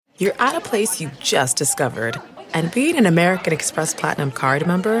You're at a place you just discovered. And being an American Express Platinum card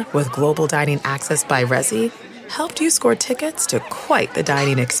member with global dining access by Resy helped you score tickets to quite the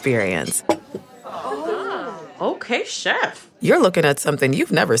dining experience. Oh, okay, chef. You're looking at something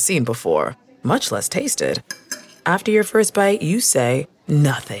you've never seen before, much less tasted. After your first bite, you say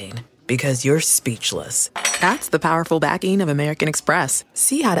nothing because you're speechless. That's the powerful backing of American Express.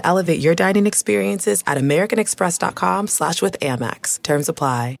 See how to elevate your dining experiences at americanexpress.com/withAmex. Terms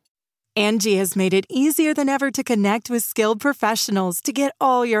apply. Angie has made it easier than ever to connect with skilled professionals to get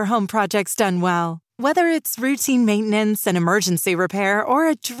all your home projects done well. Whether it's routine maintenance, an emergency repair, or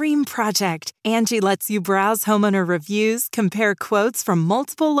a dream project, Angie lets you browse homeowner reviews, compare quotes from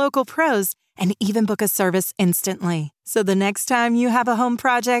multiple local pros, and even book a service instantly. So the next time you have a home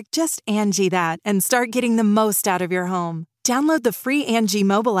project, just Angie that and start getting the most out of your home. Download the free Angie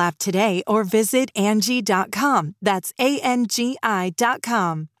mobile app today or visit Angie.com. That's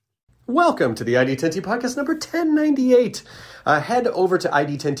ANGI.com. Welcome to the ID10T podcast number 1098. Head over to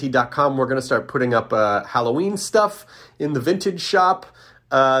ID10T.com. We're going to start putting up Halloween stuff in the vintage shop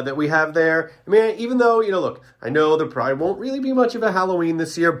that we have there. I mean, even though, look, I know there probably won't really be much of a Halloween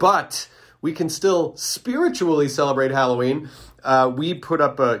this year, but we can still spiritually celebrate Halloween. We put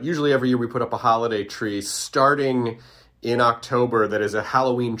up, usually every year we put up a holiday tree starting in October that is a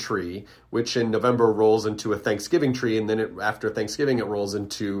Halloween tree, which in November rolls into a Thanksgiving tree, and then after Thanksgiving it rolls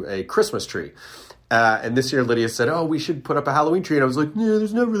into a Christmas tree. And this year Lydia said, we should put up a Halloween tree. And I was like, yeah,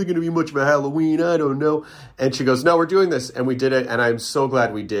 there's not really going to be much of a Halloween. I don't know. And she goes, no, we're doing this. And we did it, and I'm so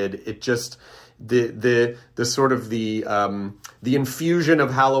glad we did. It just... The sort of the infusion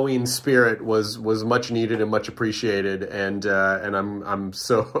of Halloween spirit was much needed and much appreciated, and I'm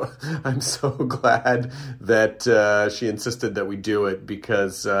so glad that she insisted that we do it,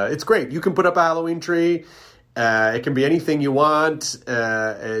 because it's great. You can put up a Halloween tree. It can be anything you want,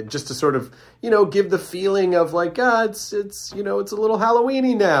 just to sort of, give the feeling of like, it's it's a little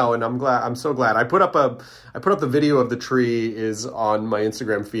Halloweeny now. And I'm so glad. I put up the video of the tree is on my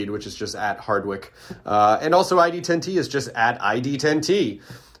Instagram feed, which is just at Hardwick. And also ID10T is just at ID10T.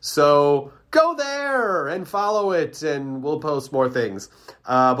 So go there and follow it, and we'll post more things.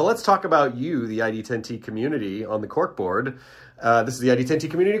 But let's talk about you, the ID10T community on the corkboard. This is the ID10T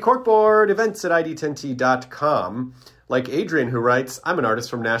Community Corkboard, events at ID10T.com. Like Adrian, who writes, I'm an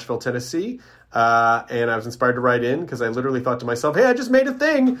artist from Nashville, Tennessee, and I was inspired to write in because I literally thought to myself, hey, I just made a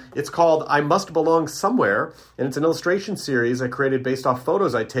thing. It's called I Must Belong Somewhere, and it's an illustration series I created based off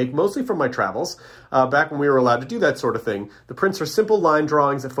photos I take, mostly from my travels, back when we were allowed to do that sort of thing. The prints are simple line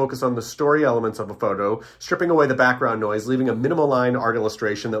drawings that focus on the story elements of a photo, stripping away the background noise, leaving a minimal line art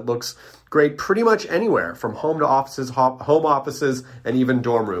illustration that looks great pretty much anywhere, from home to offices, home offices, and even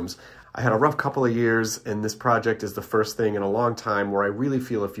dorm rooms. I had a rough couple of years, and this project is the first thing in a long time where I really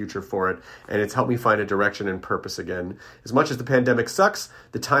feel a future for it, and it's helped me find a direction and purpose again. As much as the pandemic sucks,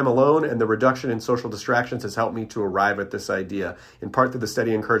 the time alone and the reduction in social distractions has helped me to arrive at this idea. In part through the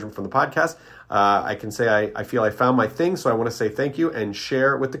steady encouragement from the podcast, I can say I feel I found my thing, so I want to say thank you and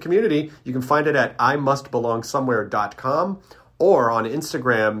share it with the community. You can find it at imustbelongSomewhere.com, or on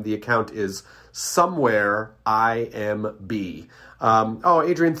Instagram, the account is somewhereimb.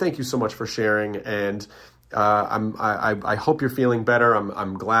 Adrian, thank you so much for sharing, and I hope you're feeling better.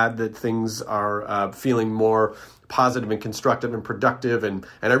 I'm glad that things are feeling more positive and constructive and productive, and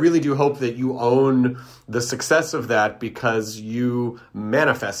I really do hope that you own the success of that, because you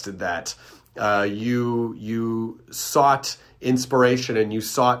manifested that. You sought inspiration, and you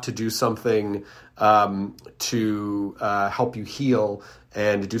sought to do something to help you heal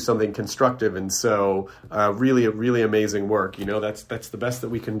and do something constructive. And so really amazing work. That's the best that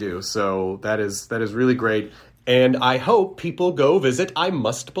we can do. So that is really great. And I hope people go visit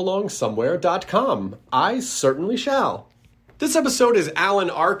imustbelongSomewhere.com. I certainly shall. This episode is Alan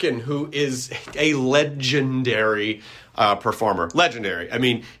Arkin, who is a legendary performer. Legendary. I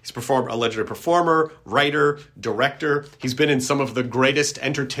mean, he's a legendary performer, writer, director. He's been in some of the greatest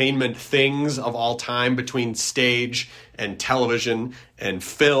entertainment things of all time, between stage and television and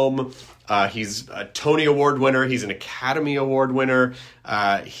film. He's a Tony Award winner. He's an Academy Award winner.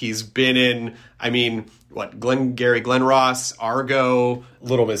 He's been in, Glenn Ross, Argo,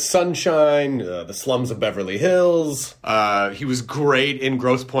 Little Miss Sunshine, The Slums of Beverly Hills. He was great in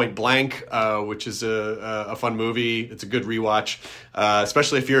Grosse Pointe Blank, which is a fun movie. It's a good rewatch,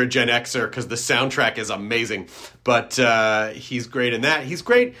 especially if you're a Gen Xer, because the soundtrack is amazing. But he's great in that. He's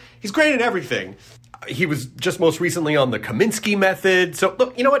great in everything. He was just most recently on the Kaminsky Method. So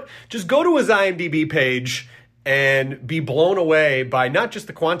look, you know what? Just go to his IMDb page and be blown away by not just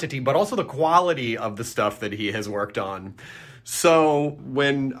the quantity, but also the quality of the stuff that he has worked on. So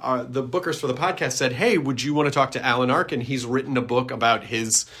when the bookers for the podcast said, hey, would you want to talk to Alan Arkin? He's written a book about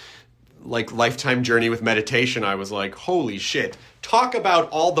his lifetime journey with meditation. I was like, holy shit. Talk about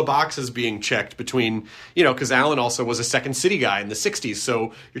all the boxes being checked between, because Alan also was a Second City guy in the 60s.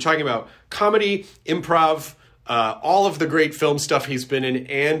 So you're talking about comedy, improv, all of the great film stuff he's been in,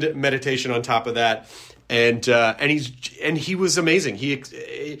 and meditation on top of that. And he was amazing.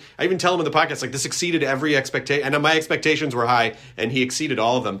 I even tell him in the podcast, this exceeded every expectation. And my expectations were high, and he exceeded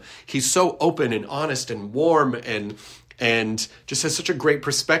all of them. He's so open and honest and warm and just has such a great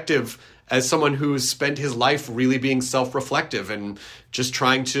perspective as someone who's spent his life really being self-reflective and just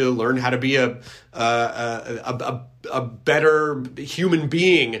trying to learn how to be a better human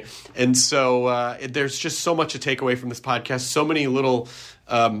being. And so there's just so much to take away from this podcast. So many little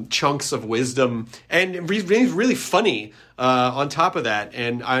chunks of wisdom, and really funny on top of that.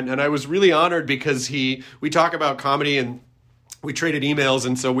 And I was really honored because we talk about comedy, and we traded emails,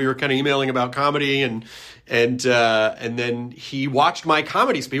 and so we were kind of emailing about comedy, and then he watched my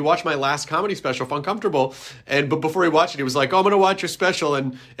comedy. He watched my last comedy special, Funcomfortable, but before he watched it, he was like, "Oh, I'm going to watch your special,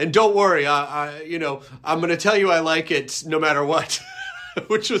 and don't worry, I'm going to tell you I like it no matter what."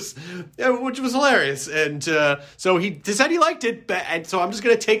 which was hilarious. And so he said he liked it, and so I'm just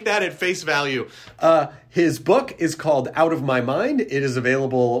going to take that at face value. His book is called Out of My Mind. It is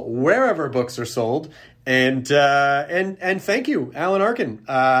available wherever books are sold. And thank you, Alan Arkin.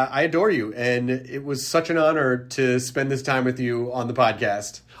 I adore you, and it was such an honor to spend this time with you on the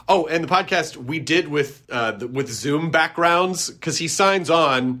podcast. Oh, and the podcast we did with Zoom backgrounds, because he signs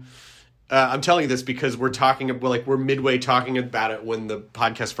on. I'm telling you this because we're midway talking about it when the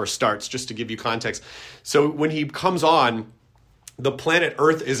podcast first starts, just to give you context. So when he comes on, the planet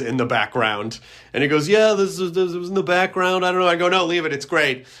Earth is in the background, and he goes, "Yeah, this was in the background. I don't know." I go, "No, leave it. It's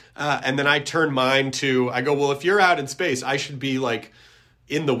great." And then I turn mine I go, "Well, if you're out in space, I should be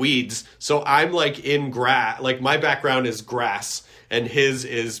in the weeds." So I'm in grass. My background is grass, and his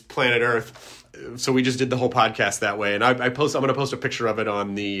is planet Earth. So we just did the whole podcast that way, and I'm going to post a picture of it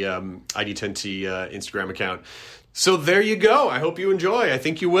on the ID10T Instagram account. So there you go. I hope you enjoy. I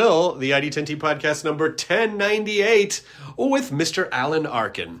think you will. The ID10T podcast number 1098 with Mr. Alan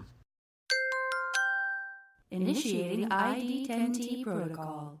Arkin. Initiating ID10T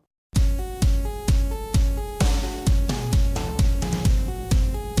protocol.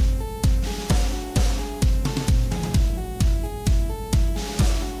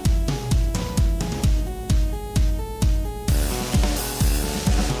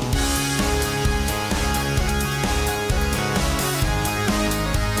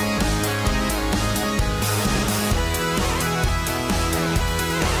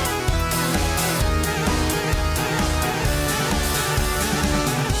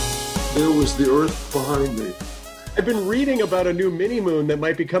 There was the Earth behind me. I've been reading about a new mini-moon that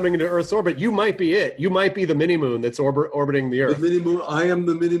might be coming into Earth's orbit. You might be it. You might be the mini-moon that's orbiting the Earth. The mini-moon? I am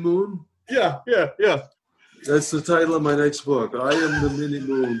the mini-moon? Yeah. That's the title of my next book. I am the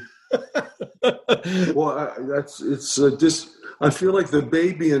mini-moon. Well, I feel like the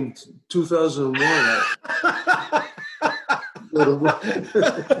baby in 2001.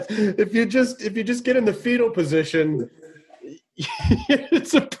 If you just get in the fetal position,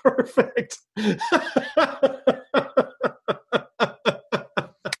 it's a perfect.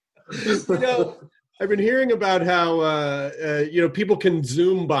 I've been hearing about how people can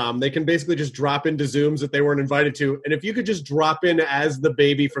Zoom bomb. They can basically just drop into Zooms that they weren't invited to, and if you could just drop in as the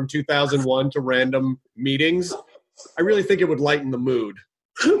baby from 2001 to random meetings, I really think it would lighten the mood.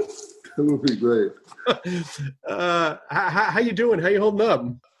 That would be great. How you doing? How you holding up?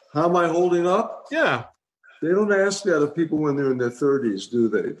 How am I holding up? Yeah. They don't ask that of people when they're in their 30s, do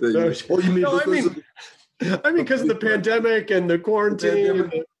they? Because of the pandemic and the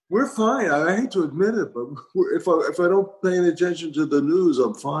quarantine. We're fine. I hate to admit it, but if I don't pay any attention to the news,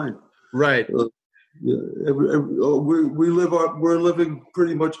 I'm fine. Right. We're living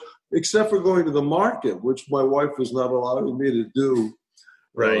pretty much, except for going to the market, which my wife is not allowing me to do.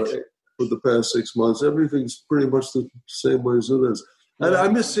 Right. For the past 6 months, everything's pretty much the same way as it is. And I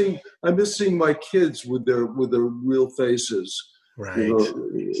miss seeing my kids with their real faces. Right.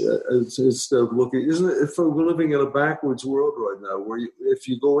 Instead of looking, isn't it? If we're living in a backwards world right now, where if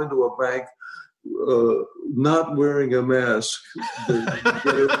you go into a bank not wearing a mask, you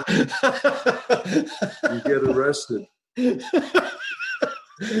get arrested.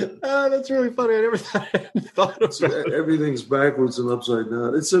 That's really funny. I never thought of it. Everything's backwards and upside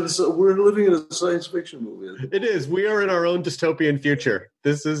down. We're living in a science fiction movie. It is. We are in our own dystopian future.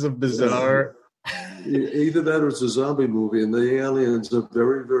 This is a bizarre Either that or it's a zombie movie, and the aliens are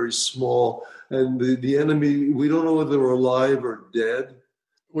very, very small, and the enemy, we don't know whether they're alive or dead.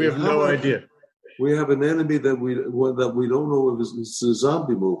 We have no idea. We have an enemy that we don't know if it's a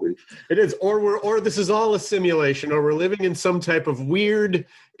zombie movie. It is, or this is all a simulation, or we're living in some type of weird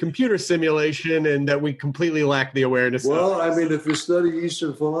computer simulation, and that we completely lack the awareness. Well, I mean, if you study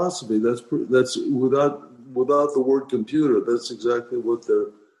Eastern philosophy, that's without the word computer. That's exactly what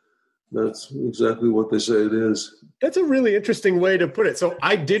they say it is. That's a really interesting way to put it. So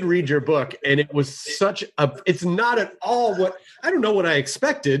I did read your book, and it was it's not at all I don't know what I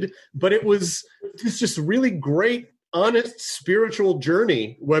expected, but it's just really great, honest, spiritual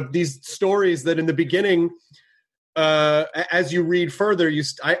journey with these stories that in the beginning, as you read further,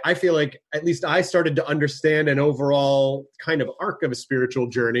 I feel like at least I started to understand an overall kind of arc of a spiritual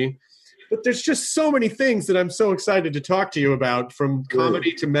journey. But there's just so many things that I'm so excited to talk to you about, from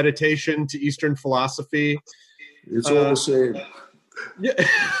comedy to meditation to Eastern philosophy. It's all the same. Yeah.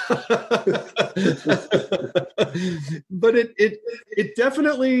 But it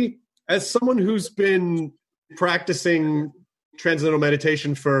definitely, as someone who's been practicing transcendental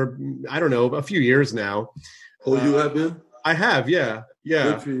meditation for, I don't know, a few years now. Oh, you have been? I have, yeah.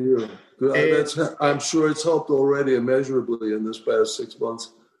 Good for you. I'm sure it's helped already immeasurably in this past 6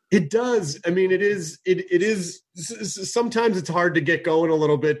 months. It does. I mean, it is. Sometimes it's hard to get going a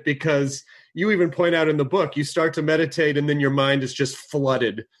little bit, because you even point out in the book, you start to meditate and then your mind is just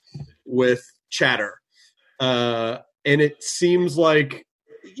flooded with chatter. And it seems like,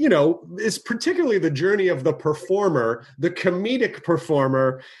 it's particularly the journey of the performer, the comedic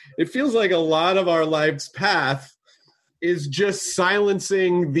performer. It feels like a lot of our life's path is just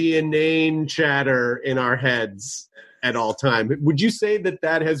silencing the inane chatter in our heads at all time. Would you say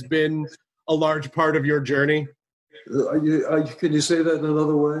that has been a large part of your journey? Can you say that in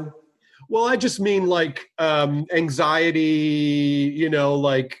another way? Well, I just mean like anxiety,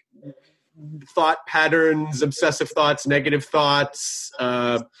 like thought patterns, obsessive thoughts, negative thoughts,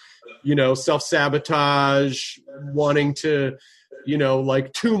 self-sabotage, wanting to,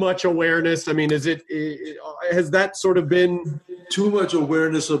 like too much awareness. I mean, has that sort of been too much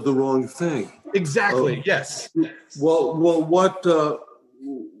awareness of the wrong thing? Exactly. Yes. Well,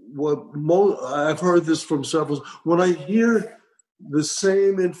 I've heard this from several. When I hear the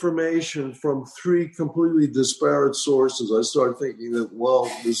same information from three completely disparate sources, I start thinking that,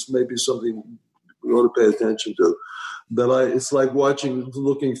 this may be something we ought to pay attention to. It's like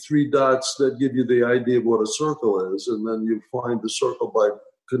looking three dots that give you the idea of what a circle is, and then you find the circle by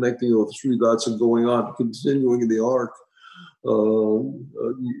connecting those three dots and going on, continuing in the arc.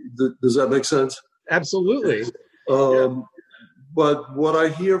 Does that make sense? Absolutely. But what I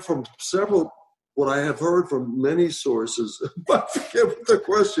hear from what I have heard from many sources, I forget what the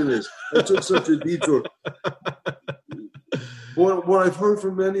question is. I took such a detour. What I've heard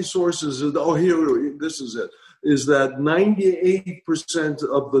from many sources is, this is it, is that 98%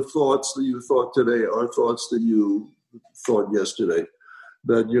 of the thoughts that you thought today are thoughts that you thought yesterday.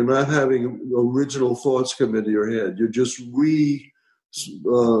 That you're not having original thoughts come into your head. You're just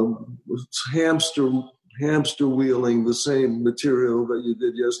hamster wheeling the same material that you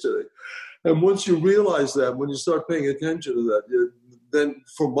did yesterday. And once you realize that, when you start paying attention to that, then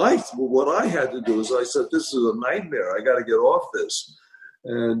what I had to do is I said, this is a nightmare. I got to get off this.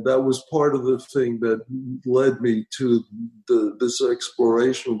 And that was part of the thing that led me to this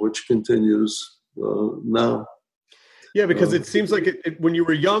exploration, which continues now. Yeah, because it seems like when you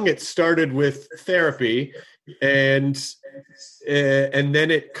were young, it started with therapy, and then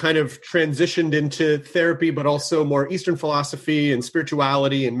it kind of transitioned into therapy, but also more Eastern philosophy and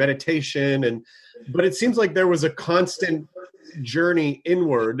spirituality and meditation. But it seems like there was a constant journey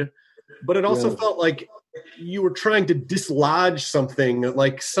inward, but it also felt like you were trying to dislodge something,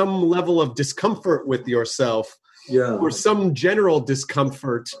 like some level of discomfort with yourself, or some general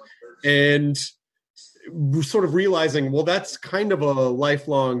discomfort, and sort of realizing, that's kind of a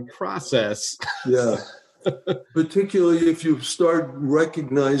lifelong process. Yeah. Particularly if you start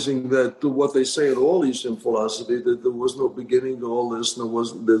recognizing that what they say in all Eastern philosophy, that there was no beginning to all this, and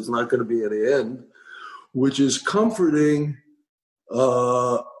there's not going to be any end, which is comforting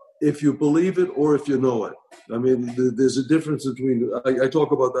if you believe it or if you know it. I mean, there's a difference between, I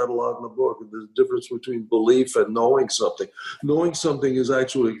talk about that a lot in the book, there's a difference between belief and knowing something. Knowing something is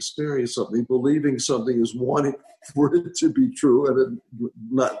actually experiencing something. Believing something is wanting for it to be true, and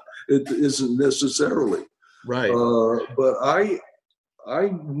it isn't necessarily. Right. But I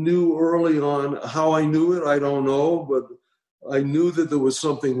knew early on. How I knew it, I don't know, but I knew that there was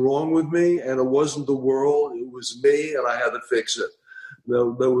something wrong with me, and it wasn't the world, it was me, and I had to fix it.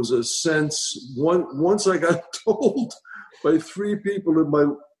 there was a sense, once I got told by 3 people in my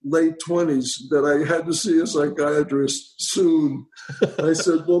late 20s that I had to see a psychiatrist soon. I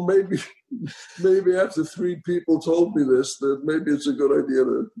said, well, maybe after 3 people told me this, that maybe it's a good idea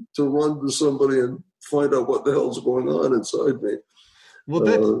to run to somebody and find out what the hell's going on inside me. Well,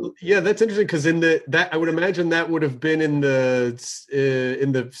 that's interesting, because I would imagine that would have been in the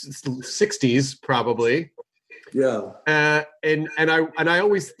 60s probably. Yeah. And I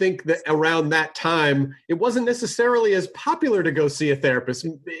always think that around that time, it wasn't necessarily as popular to go see a therapist.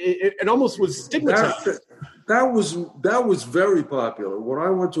 It almost was stigmatized. That was very popular. When I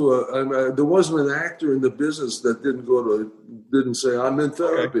went to there wasn't an actor in the business that didn't say I'm in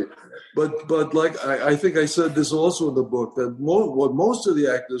therapy. Okay. But like I think I said this also in the book, that what most of the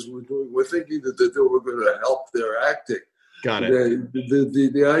actors were doing were thinking that they were going to help their acting. Got it.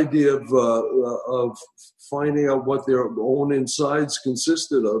 The idea of finding out what their own insides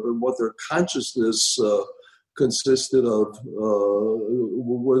consisted of and what their consciousness consisted of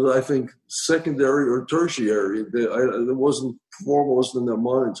was, I think, secondary or tertiary. It wasn't foremost in their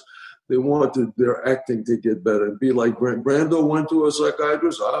minds. They wanted their acting to get better and be like Brando went to a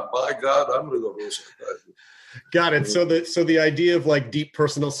psychiatrist. Oh, my God, I'm going to go to a psychiatrist. Got it. So the idea of like deep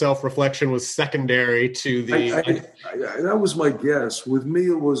personal self-reflection was secondary to the. That was my guess. With me,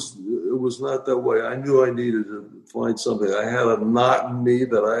 it was not that way. I knew I needed to find something. I had a knot in me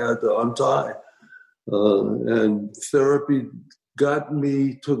that I had to untie, and therapy got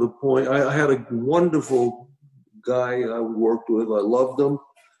me to the point. I had a wonderful guy I worked with. I loved him.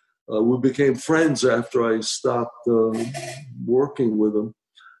 We became friends after I stopped working with him,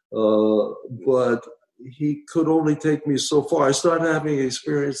 but he could only take me so far. I started having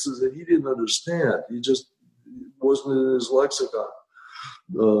experiences that he didn't understand. He just wasn't in his lexicon.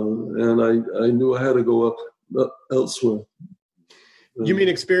 And I knew I had to go up elsewhere. You mean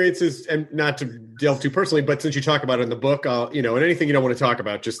experiences, and not to delve too personally, but since you talk about it in the book, and anything you don't want to talk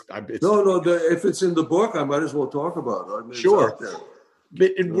about, just... No, if it's in the book, I might as well talk about it. I mean, sure.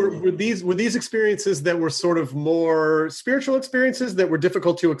 But were these experiences that were sort of more spiritual experiences that were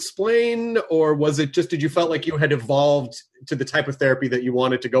difficult to explain, or was it just, did you felt like you had evolved to the type of therapy that you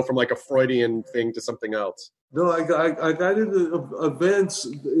wanted to go from like a Freudian thing to something else? No, I got into events.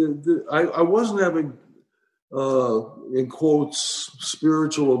 I wasn't having, in quotes,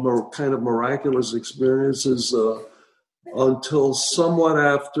 spiritual or kind of miraculous experiences until somewhat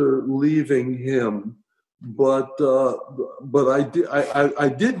after leaving him. But I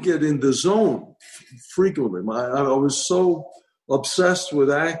did get in the zone frequently. I was so obsessed with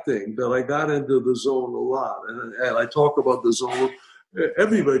acting that I got into the zone a lot. And I talk about the zone.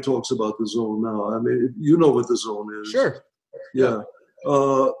 Everybody talks about the zone now. I mean, you know what the zone is. Sure. Yeah.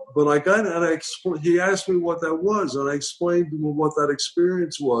 But I got it, and he asked me what that was, and I explained to him what that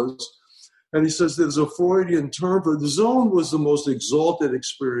experience was. And he says there's a Freudian term for it. The zone was the most exalted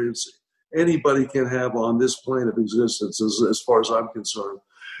experience anybody can have on this plane of existence, as far as I'm concerned.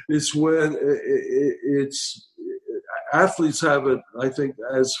 It's when athletes have it, I think,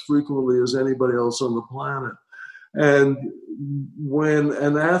 as frequently as anybody else on the planet. And when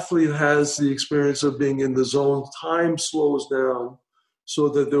an athlete has the experience of being in the zone, time slows down so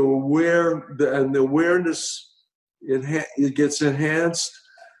that the awareness, it gets enhanced,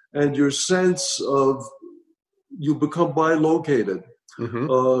 and your sense of, you become bilocated.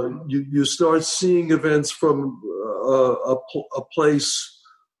 Mm-hmm. You start seeing events from a place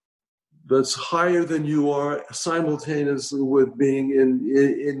that's higher than you are, simultaneously with being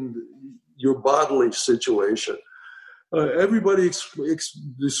in your bodily situation. Everybody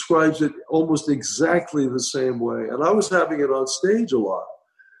describes it almost exactly the same way, and I was having it on stage a lot.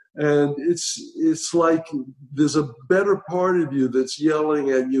 And it's like there's a better part of you that's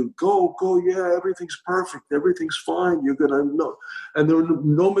yelling at you, go, yeah, everything's perfect, everything's fine, you're going to know. And there are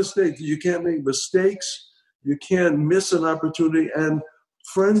no mistakes. You can't make mistakes. You can't miss an opportunity. And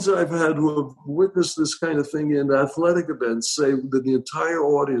friends I've had who have witnessed this kind of thing in athletic events say that the entire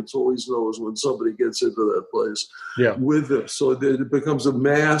audience always knows when somebody gets into that place with them. So that it becomes a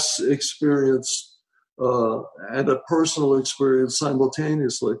mass experience and a personal experience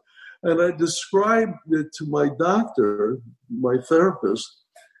simultaneously. And I described it to my doctor, my therapist,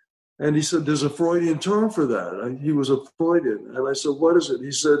 and he said, there's a Freudian term for that. He was a Freudian. And I said, what is it?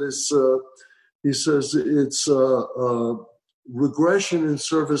 He said, it's regression in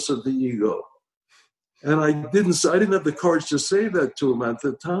service of the ego. And I didn't have the courage to say that to him at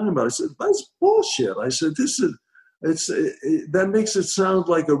the time. I said, that's bullshit. I said, that makes it sound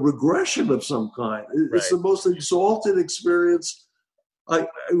like a regression of some kind. It's the most exalted experience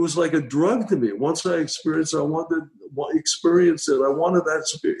it was like a drug to me. Once I experienced it, I wanted to experience it. I wanted that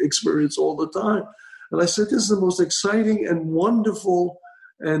experience all the time. And I said, this is the most exciting and wonderful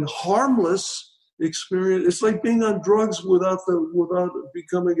and harmless experience. It's like being on drugs without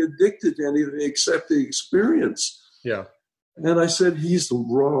becoming addicted to anything except the experience. Yeah. And I said, he's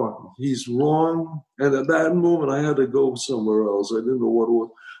wrong. He's wrong. And at that moment, I had to go somewhere else. I didn't know what it was.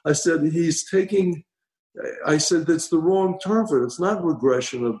 I said, that's the wrong term for it. It's not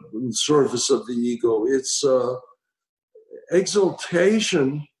regression of the surface of the ego. It's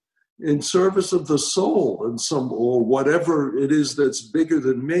exaltation in service of the soul or whatever it is that's bigger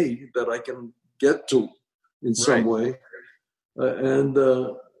than me that I can get to in some way. And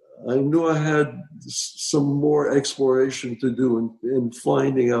I knew I had some more exploration to do in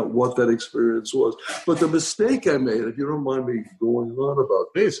finding out what that experience was. But the mistake I made, if you don't mind me going on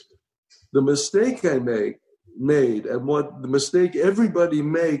about this, the mistake I made, and what the mistake everybody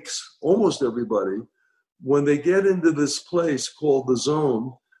makes, almost everybody, when they get into this place called the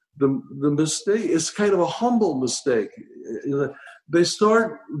zone, the mistake is kind of a humble mistake. They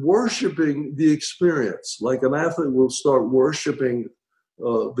start worshiping the experience, like an athlete will start worshiping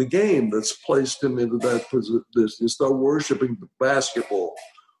the game that's placed him into that position. You start worshiping basketball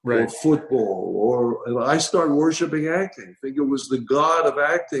or football, and I start worshiping acting. I think it was the God of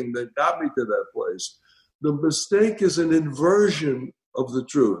acting that got me to that place. The mistake is an inversion of the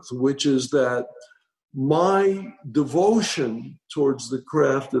truth, which is that my devotion towards the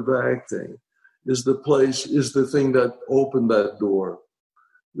craft of acting is the thing that opened that door.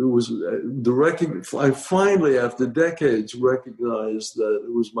 It was I finally, after decades, recognized that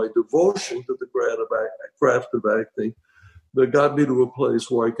it was my devotion to the craft of acting that got me to a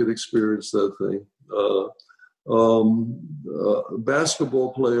place where I could experience that thing.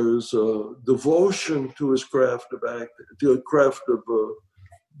 Basketball players' devotion to his craft of acting, to a craft of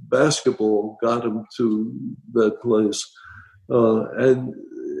basketball, got him to that place. And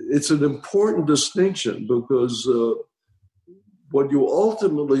it's an important distinction because what you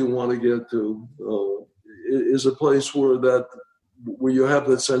ultimately want to get to is a place where you have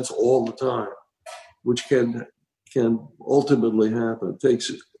that sense all the time, which can ultimately happen. It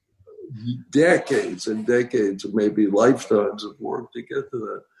takes decades and decades, maybe lifetimes of work to get to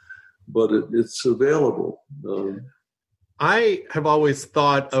that, but it's available. I have always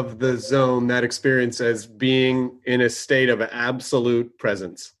thought of the zone, that experience, as being in a state of absolute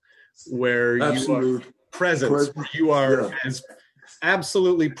presence, where you are present, where you are as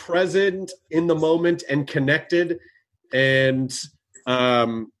absolutely present in the moment and connected. And,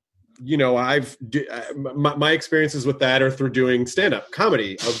 my experiences with that are through doing stand-up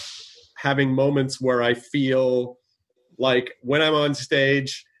comedy, of having moments where I feel like when I'm on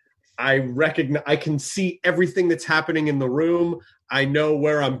stage, I can see everything that's happening in the room. I know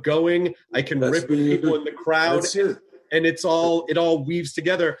where I'm going. I can rip people in the crowd. And it all weaves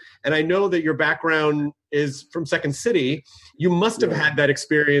together. And I know that your background is from Second City. You must have had that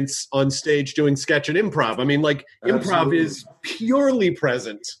experience on stage doing sketch and improv. I mean, like, improv is purely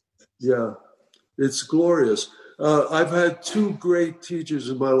present. Yeah, it's glorious. I've had two great teachers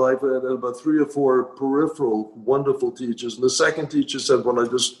in my life, and about 3 or 4 peripheral wonderful teachers. And the second teacher said, when I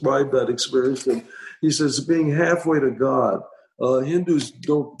described that experience to him, he says, being halfway to God. Hindus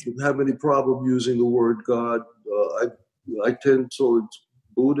don't have any problem using the word God. I tend towards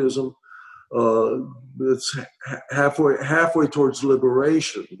Buddhism. It's halfway towards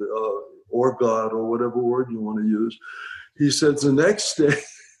liberation, or God, or whatever word you want to use. He says the next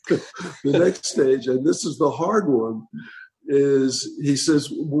stage, and this is the hard one, is he says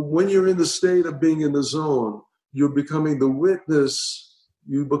when you're in the state of being in the zone, you're becoming the witness.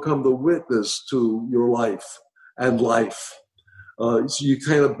 You become the witness to your life and life. So you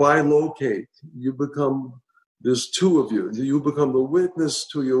kind of bilocate. You become. There's two of you. You become the witness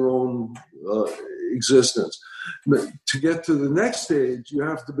to your own existence. To get to the next stage, you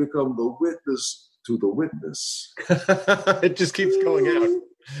have to become the witness to the witness. It just keeps going out.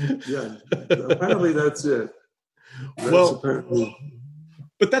 Yeah, apparently that's it.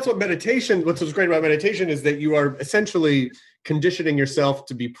 But that's what meditation, what's great about meditation is that you are essentially conditioning yourself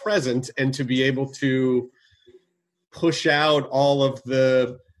to be present and to be able to push out all of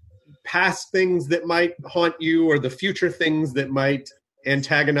the past things that might haunt you or the future things that might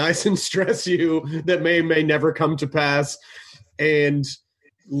antagonize and stress you that may never come to pass, and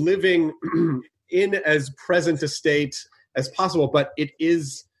living in as present a state as possible. But it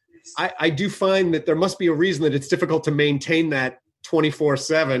is, I do find that there must be a reason that it's difficult to maintain that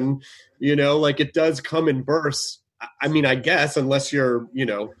 24/7, like it does come in bursts. I mean, I guess unless you're,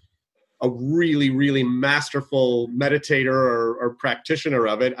 a really, really masterful meditator or practitioner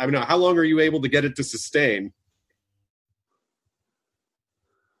of it. I mean, how long are you able to get it to sustain?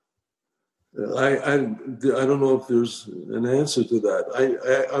 I don't know if there's an answer to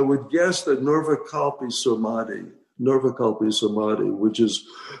that. I would guess that Nirvikalpa Samadhi, which is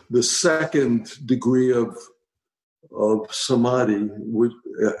the second degree of samadhi, which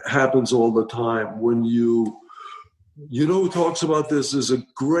happens all the time. When you know who talks about this is a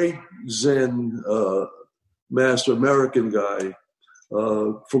great Zen master, American guy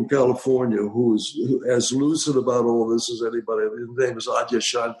from California, who's as lucid about all this as anybody. His name is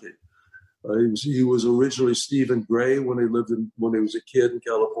Adyashanti. He was originally Stephen Gray when he was a kid in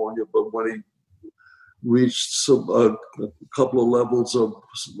California, but when he reached a couple of levels of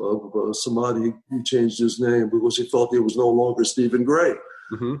samadhi, he changed his name because he thought he was no longer Stephen Gray.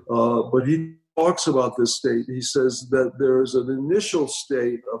 Mm-hmm. But he talks about this state. He says that there is an initial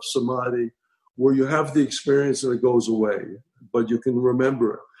state of samadhi where you have the experience and it goes away, but you can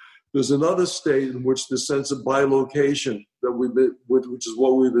remember it. There's another state in which the sense of bilocation which is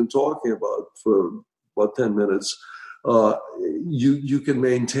what we've been talking about for about 10 minutes, you can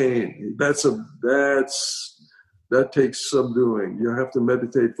maintain. That takes some doing. You have to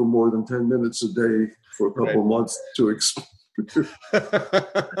meditate for more than 10 minutes a day for a couple of months to experience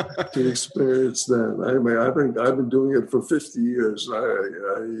that. I mean, I've been doing it for 50 years. I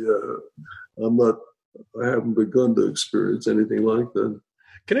haven't begun to experience anything like that.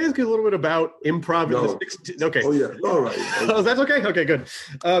 Can I ask you a little bit about improv in the 60s? Okay. Oh, yeah. All right. Oh, that's okay? Okay, good.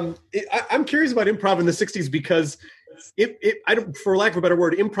 I'm curious about improv in the 60s because, for lack of a better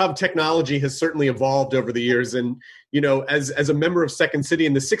word, improv technology has certainly evolved over the years. And, you know, as a member of Second City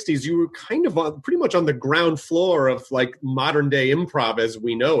in the 60s, you were kind of pretty much on the ground floor of, like, modern-day improv as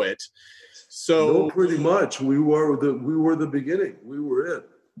we know it. So pretty much. We were the beginning. We were it.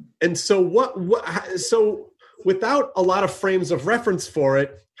 And so so without a lot of frames of reference for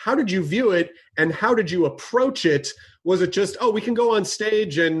it, how did you view it and how did you approach it? Was it just, we can go on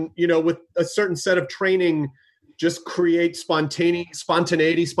stage and, you know, with a certain set of training, just create spontaneous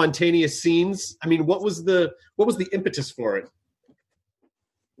scenes? I mean, what was the impetus for it?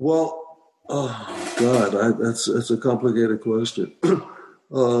 Well, that's a complicated question.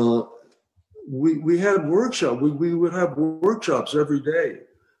 We had workshops. We would have workshops every day.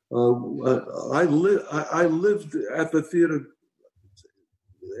 I lived at the theater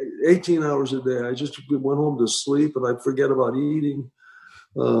 18 hours a day. I just went home to sleep, and I'd forget about eating.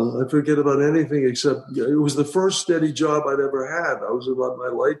 I'd forget about anything except it was the first steady job I'd ever had. I was about my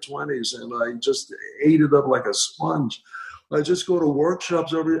late 20s, and I just ate it up like a sponge. I just go to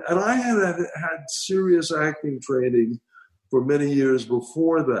workshops and I had serious acting training for many years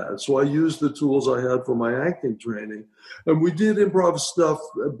before that. So I used the tools I had for my acting training. And we did improv stuff.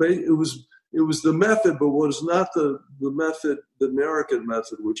 It was the method, but was not the method, the American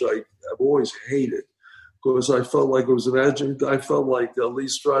method, which I've always hated. Because I felt like it was an adjunct. I felt like Lee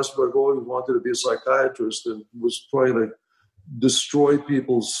Strasberg always wanted to be a psychiatrist and was trying to destroy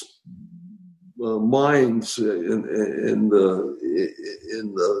people's minds in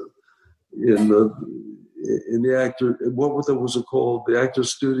the actor, what was it called? The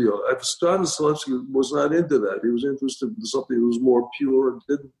actor's studio. Stanislavski was not into that. He was interested in something that was more pure and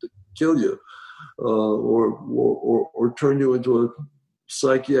didn't kill you, or turn you into a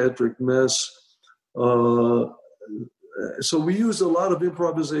psychiatric mess. So we used a lot of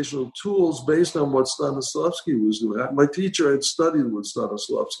improvisational tools based on what Stanislavski was doing. My teacher had studied with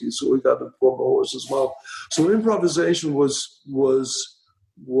Stanislavski, so we got it from the horse's mouth. So improvisation was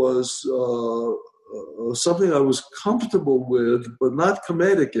something I was comfortable with, but not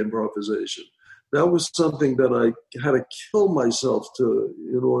comedic improvisation. That was something that I had to kill myself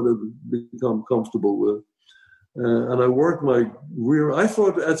in order to become comfortable with. And I worked my rear. I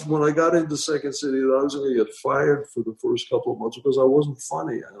thought when I got into Second City that I was going to get fired for the first couple of months because I wasn't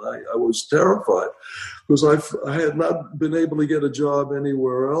funny, and I was terrified because I had not been able to get a job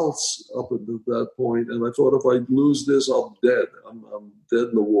anywhere else up until that point, and I thought if I lose this, I'm dead. I'm dead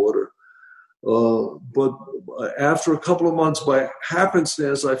in the water. But after a couple of months, by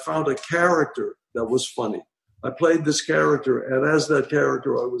happenstance, I found a character that was funny. I played this character, and as that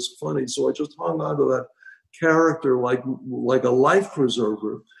character, I was funny. So I just hung on to that character like a life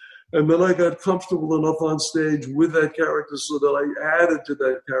preserver. And then I got comfortable enough on stage with that character so that I added to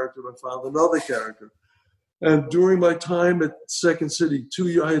that character and I found another character. And during my time at Second City,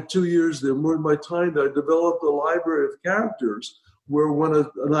 I had 2 years there. During my time there, I developed a library of characters where when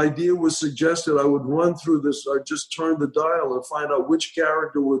an idea was suggested, I would run through this. I'd just turn the dial and find out which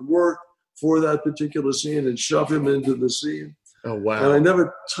character would work for that particular scene and shove him into the scene. Oh, wow. And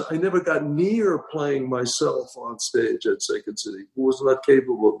I never got near playing myself on stage at Second City. I was not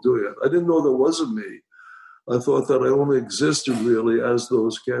capable of doing it. I didn't know there was a me. I thought that I only existed really as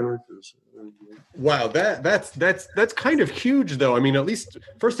those characters. Wow, that's kind of huge, though. I mean, at least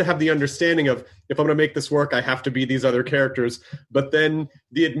first to have the understanding of, if I'm going to make this work, I have to be these other characters. But then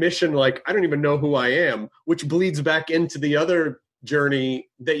the admission, like, I don't even know who I am, which bleeds back into the other journey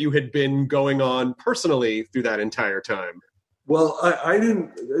that you had been going on personally through that entire time. Well, I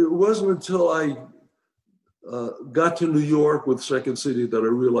didn't. It wasn't until I got to New York with Second City that I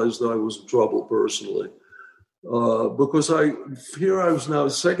realized that I was in trouble personally. Because I was now.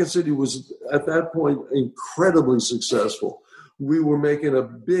 Second City was at that point incredibly successful. We were making a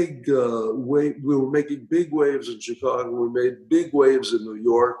big wave. We were making big waves in Chicago. We made big waves in New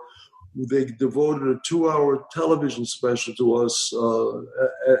York. They devoted a 2-hour television special to us,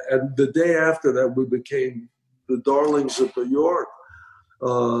 and the day after that, we became the darlings of New York.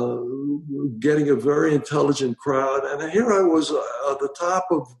 Getting a very intelligent crowd, and here I was at the top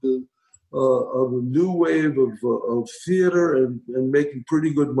of a new wave of theater and making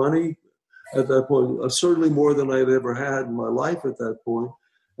pretty good money at that point, certainly more than I'd ever had in my life at that point.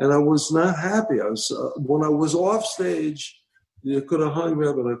 And I was not happy. When I was off stage, you could have hung me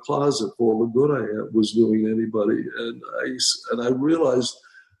up in a closet for all the good I was doing anybody. And I realized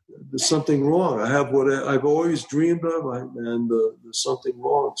there's something wrong. I have what I've always dreamed of, and there's something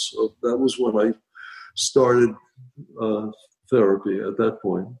wrong. So that was when I started therapy at that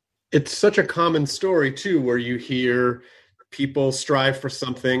point. It's such a common story, too, where you hear people strive for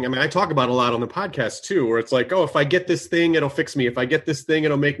something. I mean, I talk about it a lot on the podcast, too, where it's like, oh, if I get this thing, it'll fix me. If I get this thing,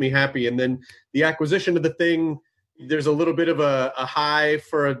 it'll make me happy. And then the acquisition of the thing, there's a little bit of a high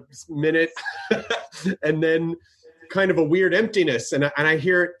for a minute, and then kind of a weird emptiness. And I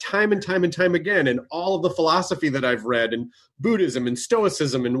hear it time and time and time again. And all of the philosophy that I've read, and Buddhism and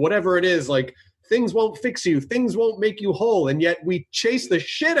Stoicism and whatever it is, like, things won't fix you. Things won't make you whole. And yet we chase the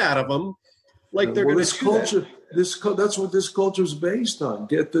shit out of them like they're going to do culture. That's what this culture is based on.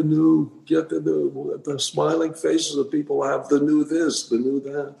 Get the smiling faces of people have the new this, the new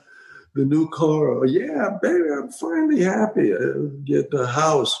that, the new car. Yeah, baby, I'm finally happy. Get the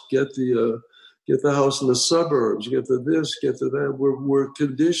house. Get the house in the suburbs. Get the this. Get the that. We're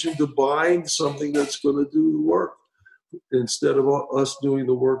conditioned to buying something that's going to do the work, instead of us doing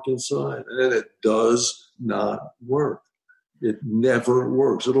the work inside. And it does not work. It never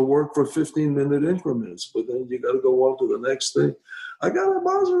works. It'll work for 15-minute increments, but then you got to go on to the next thing. I got a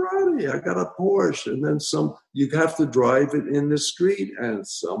Maserati, I got a Porsche, and then some. You have to drive it in the street, and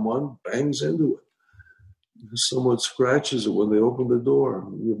someone bangs into it. Someone scratches it when they open the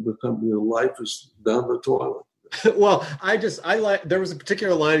door. Your life is down the toilet. Well, I like. There was a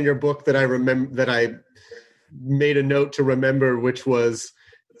particular line in your book that I remember, that I made a note to remember, which was,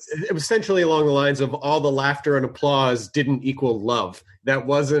 it was essentially along the lines of, all the laughter and applause didn't equal love. That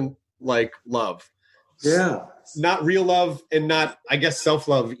wasn't like love. Yeah. Not real love, and not, I guess,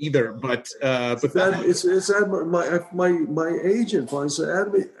 self-love either. But my agent finally said,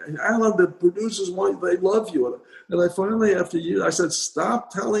 Alan, the producers they love you. And I finally, after years, I said,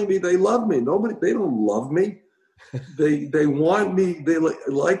 stop telling me they love me. They don't love me. They want me. They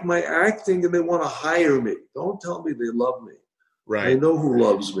like my acting, and they want to hire me. Don't tell me they love me. Right. I know who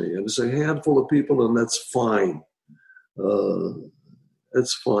loves me, and it's a handful of people, and that's fine.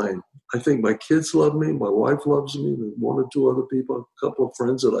 That's fine. I think my kids love me. My wife loves me. There's one or two other people, a couple of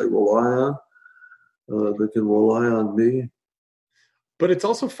friends that I rely on, that can rely on me. But it's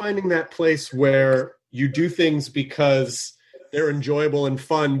also finding that place where you do things because they're enjoyable and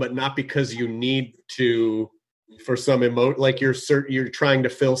fun, but not because you need to, for some like you're trying to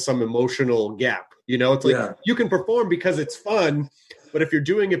fill some emotional gap. You know, it's like, You can perform because it's fun, but if you're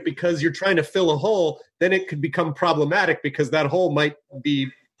doing it because you're trying to fill a hole, then it could become problematic, because that hole might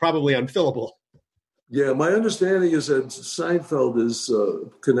be probably unfillable. Yeah, my understanding is that Seinfeld is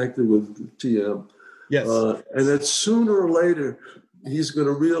connected with TM. Yes. And that sooner or later, he's going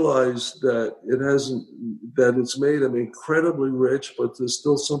to realize that it's made him incredibly rich, but there's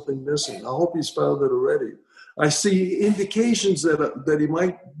still something missing. I hope he's found it already. I see indications that he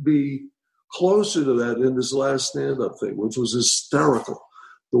might be closer to that in his last stand-up thing, which was hysterical.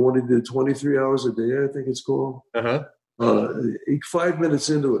 The one he did 23 hours a day, I think it's called. Uh-huh. 5 minutes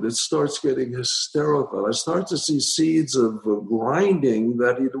into it, it starts getting hysterical. I start to see seeds of grinding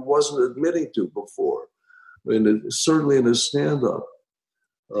that he wasn't admitting to before, and certainly in his stand-up.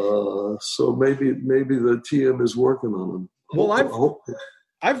 So maybe the TM is working on him. Well,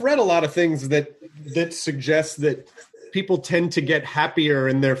 I've read a lot of things that suggest that that people tend to get happier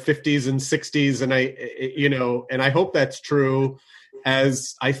in their 50s and 60s. And I hope that's true,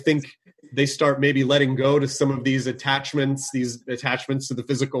 as I think they start maybe letting go to some of these attachments to the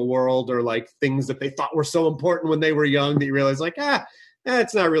physical world, or like things that they thought were so important when they were young that you realize like,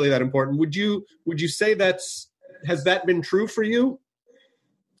 it's not really that important. Would you say has that been true for you?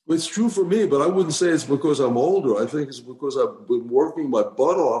 It's true for me, but I wouldn't say it's because I'm older. I think it's because I've been working my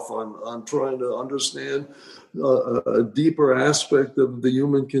butt off on trying to understand a deeper aspect of the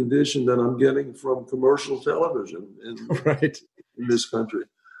human condition than I'm getting from commercial television in this country.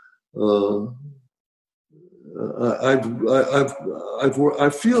 I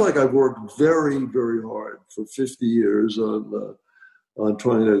feel like I've worked very, very hard for 50 years on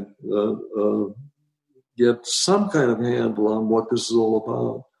trying to get some kind of handle on what this is all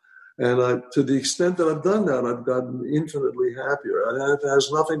about. And to the extent that I've done that, I've gotten infinitely happier. And it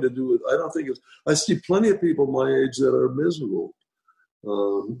has nothing to do with, I see plenty of people my age that are miserable,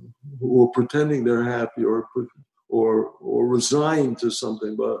 who are pretending they're happy or resigned to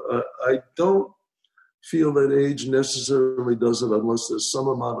something. But I don't feel that age necessarily does it unless there's some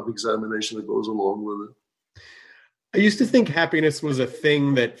amount of examination that goes along with it. I used to think happiness was a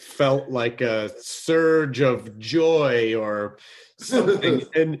thing that felt like a surge of joy or something.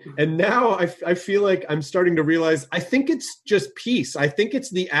 and now I feel like I'm starting to realize, I think it's just peace. I think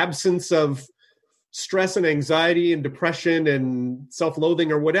it's the absence of stress and anxiety and depression and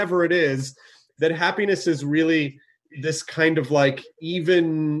self-loathing or whatever it is, that happiness is really this kind of like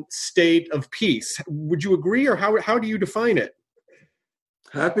even state of peace. Would you agree, or how do you define it?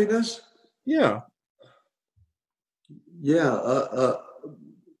 Happiness? Yeah. Yeah.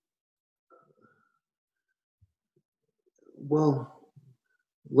 Well,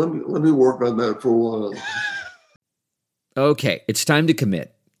 let me work on that for a while. Okay, it's time to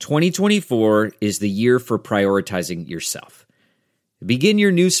commit. 2024 is the year for prioritizing yourself. Begin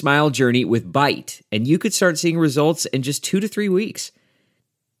your new smile journey with Byte, and you could start seeing results in just 2 to 3 weeks.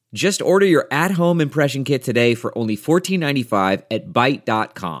 Just order your at-home impression kit today for only $14.95 at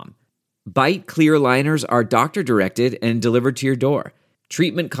Byte.com. Byte clear liners are doctor-directed and delivered to your door.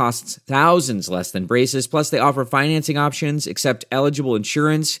 Treatment costs thousands less than braces, plus they offer financing options, accept eligible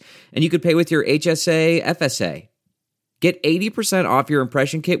insurance, and you could pay with your HSA, FSA. Get 80% off your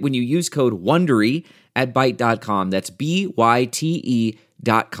impression kit when you use code WONDERY at Byte.com. That's BYTE.com.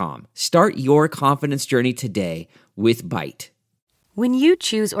 Start your confidence journey today with Byte. When you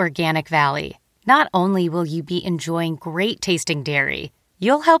choose Organic Valley, not only will you be enjoying great-tasting dairy,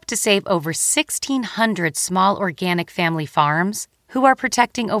 you'll help to save over 1,600 small organic family farms who are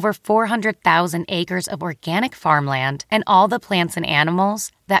protecting over 400,000 acres of organic farmland and all the plants and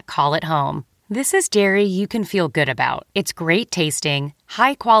animals that call it home. This is dairy you can feel good about. It's great tasting,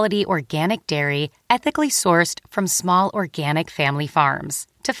 high-quality organic dairy, ethically sourced from small organic family farms.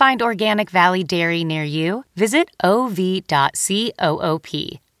 To find Organic Valley Dairy near you, visit ov.coop.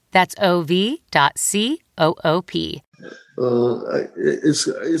 That's ov.coop.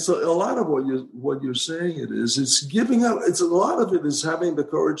 It's a lot of what you're saying. It's giving up. It's a lot of it is having the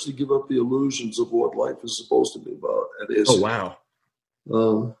courage to give up the illusions of what life is supposed to be about. Oh wow.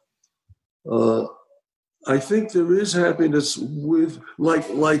 I think there is happiness with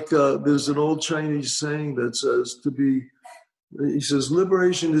there's an old Chinese saying that says he says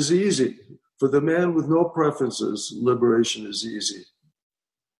liberation is easy for the man with no preferences. Liberation is easy.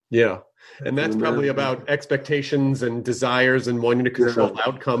 Yeah. And that's probably about expectations and desires and wanting to control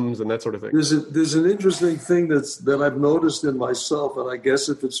outcomes and that sort of thing. There's an interesting thing that I've noticed in myself, and I guess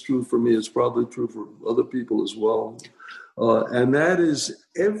if it's true for me, it's probably true for other people as well. And that is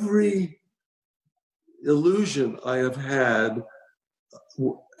every illusion I have had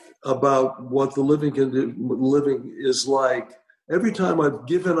about what the living is like. Every time I've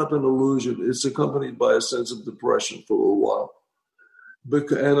given up an illusion, it's accompanied by a sense of depression for a little while.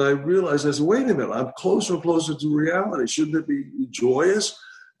 And I realized, I said, wait a minute, I'm closer and closer to reality. Shouldn't it be joyous?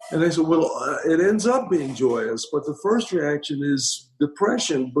 And I said, well, it ends up being joyous. But the first reaction is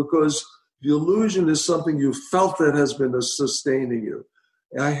depression, because the illusion is something you felt that has been sustaining you.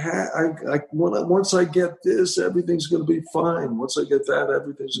 Once I get this, everything's going to be fine. Once I get that,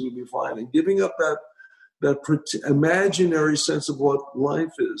 everything's going to be fine. And giving up that imaginary sense of what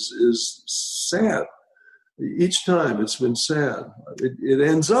life is sad. Each time it's been sad. It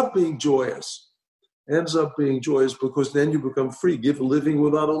ends up being joyous. Ends up being joyous because then you become free. Living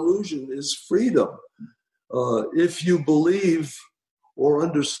without illusion is freedom. If you believe or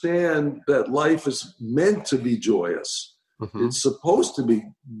understand that life is meant to be joyous, it's supposed to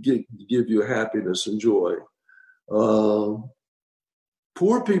give you happiness and joy.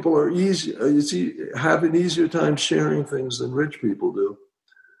 poor people are have an easier time sharing things than rich people do.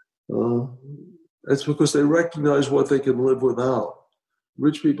 That's because they recognize what they can live without.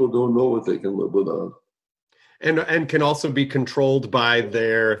 Rich people don't know what they can live without. And can also be controlled by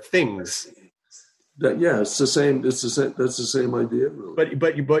their things. It's the same. That's the same idea, really.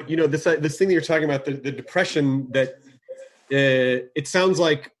 But you know, this thing that you're talking about, the depression, that it sounds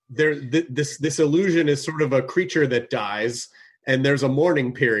like this illusion is sort of a creature that dies, and there's a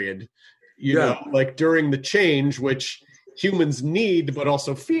mourning period. You know, like during the change, which humans need, but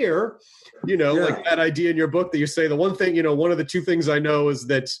also fear. You know, like that idea in your book that you say, the one thing, you know, one of the two things I know is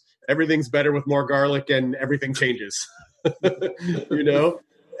that everything's better with more garlic and everything changes. You know.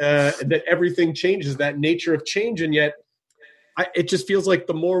 That everything changes, that nature of change. And yet it just feels like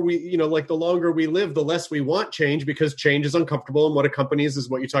the more we, you know, like the longer we live, the less we want change, because change is uncomfortable. And what accompanies is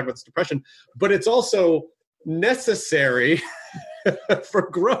what you talk about, this depression, but it's also necessary for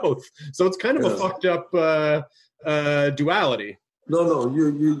growth. So it's kind of a fucked up duality. No,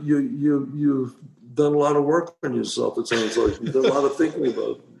 you've done a lot of work on yourself. It sounds like you've done a lot of thinking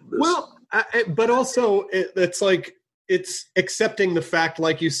about this. Well, but also it's like, it's accepting the fact,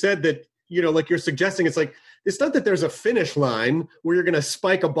 like you said, that, you know, like you're suggesting, it's like, it's not that there's a finish line where you're going to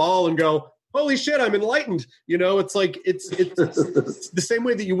spike a ball and go, holy shit, I'm enlightened. You know, it's like, it's the same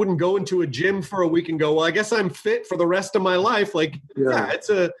way that you wouldn't go into a gym for a week and go, well, I guess I'm fit for the rest of my life. Like, it's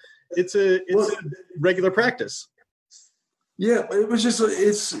a regular practice. Yeah, it was just,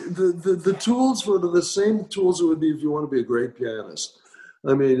 it's the tools were the same tools it would be if you want to be a great pianist.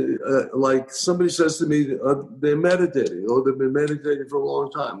 I mean, like somebody says to me, they're meditating, or they've been meditating for a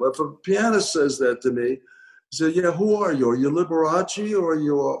long time. But if a pianist says that to me, he said, yeah, who are you? Are you Liberace, or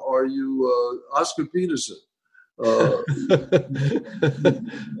are you Oscar Peterson?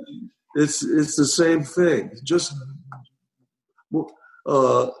 It's the same thing. Just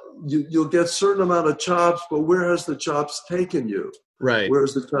you'll get a certain amount of chops, but where has the chops taken you? Right. Where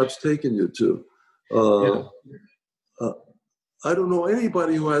has the chops taken you to? I don't know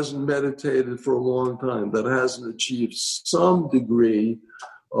anybody who hasn't meditated for a long time that hasn't achieved some degree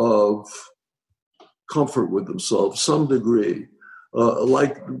of comfort with themselves, some degree.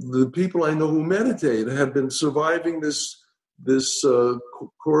 Like the people I know who meditate have been surviving the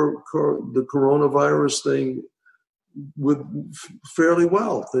coronavirus thing fairly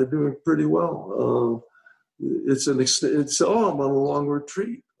well. They're doing pretty well. I'm on a long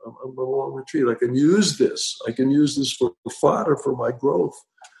retreat. I'm on a long retreat. I can use this. For fodder for my growth.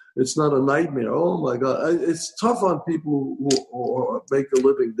 It's not a nightmare. Oh my God. It's tough on people who make a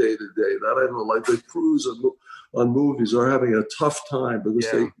living day to day. That I don't know, like they cruise on movies are having a tough time because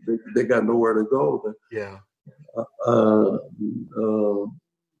they got nowhere to go.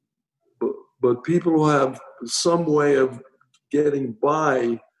 But people who have some way of getting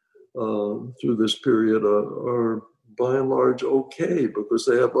by through this period are by and large okay, because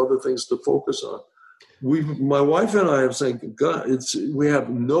they have other things to focus on. My wife and I have saying, God, we have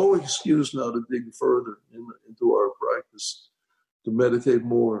no excuse now to dig further into our practice, to meditate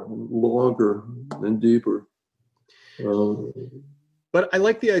more, longer, and deeper. But I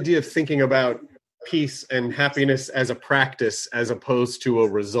like the idea of thinking about peace and happiness as a practice as opposed to a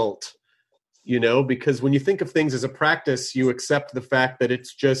result, you know, because when you think of things as a practice, you accept the fact that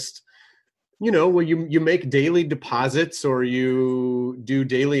it's just, you know, well, you make daily deposits, or you do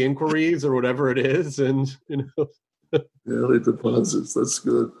daily inquiries, or whatever it is, and you know, daily deposits. That's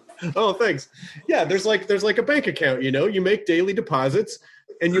good. Oh, thanks. Yeah, there's like a bank account. You know, you make daily deposits,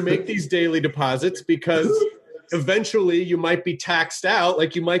 and you make these daily deposits because eventually you might be taxed out.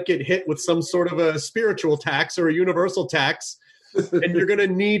 Like you might get hit with some sort of a spiritual tax or a universal tax, and you're going to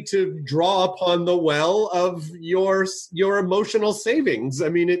need to draw upon the well of your emotional savings. I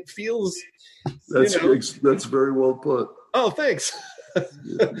mean, it feels. That's very well put. Oh, thanks.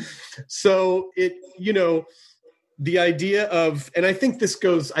 So the idea of, and I think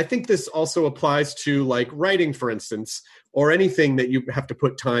this also applies to like writing, for instance, or anything that you have to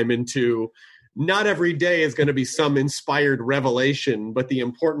put time into. Not every day is going to be some inspired revelation, but the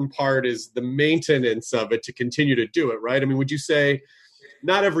important part is the maintenance of it to continue to do it, right? I mean, would you say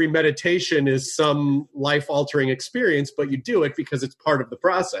not every meditation is some life-altering experience, but you do it because it's part of the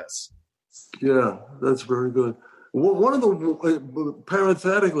process? Yeah, that's very good.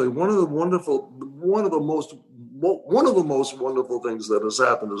 Parenthetically, one of the most wonderful things that has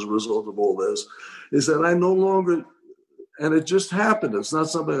happened as a result of all this is that I no longer, and it just happened, it's not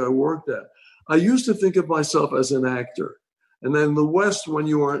something I worked at. I used to think of myself as an actor. And then in the West, when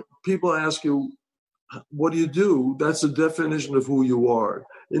people ask you, what do you do? That's the definition of who you are.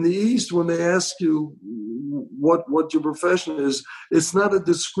 In the East, when they ask you what your profession is, it's not a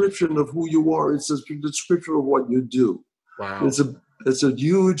description of who you are. It's a description of what you do. Wow. It's a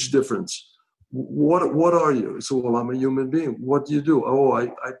huge difference. What are you? So, well, I'm a human being. What do you do? Oh,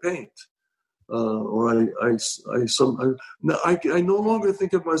 I paint. Or I no longer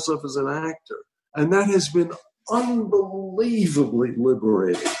think of myself as an actor. And that has been unbelievably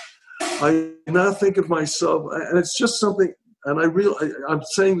liberating. I now think of myself, and it's just something, and I'm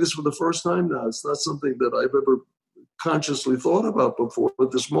saying this for the first time now. It's not something that I've ever consciously thought about before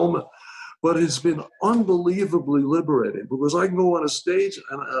at this moment, but it's been unbelievably liberating because I can go on a stage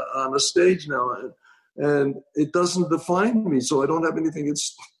now, and it doesn't define me. So I don't have anything at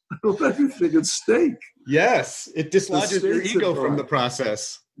stake. Yes, it dislodges your ego from the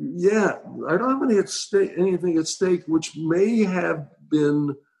process. Yeah, I don't have anything at stake, which may have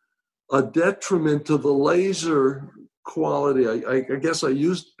been a detriment to the laser quality. I guess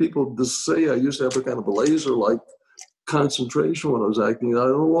people to say I used to have a kind of a laser-like concentration when I was acting. I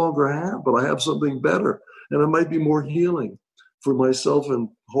no longer have, but I have something better, and it might be more healing for myself and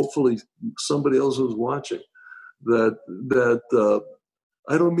hopefully somebody else who's watching. That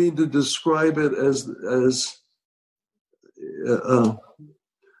I don't mean to describe it as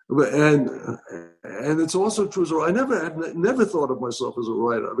and it's also true. So I never thought of myself as a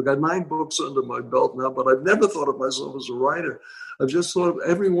writer. I've got 9 books under my belt now, but I've never thought of myself as a writer. I've just thought of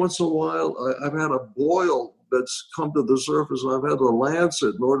every once in a while I've had a boil that's come to the surface, and I've had to lance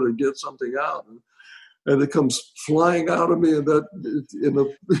it in order to get something out, and it comes flying out of me in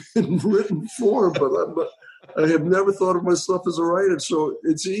written form. But I have never thought of myself as a writer, so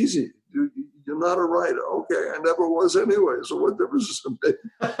it's easy. You're not a writer. Okay, I never was anyway, so what difference does it make?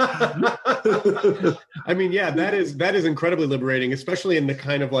 I mean, yeah, that is incredibly liberating, especially in the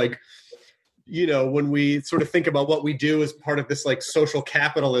kind of like, you know, when we sort of think about what we do as part of this like social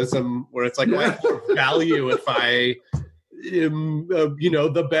capitalism, where it's like, well, I have more value if I am,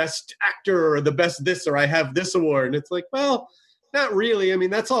 the best actor or the best this, or I have this award. And it's like, well, not really. I mean,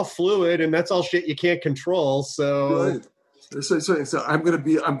 that's all fluid and that's all shit you can't control. So. Right. So I'm going to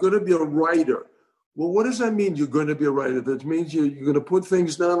be a writer. Well, what does that mean? You're going to be a writer. That means you're going to put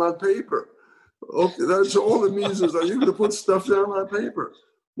things down on paper. Okay, that's all it means is that you're going to put stuff down on paper.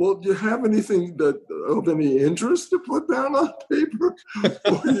 Well, do you have anything of any interest to put down on paper?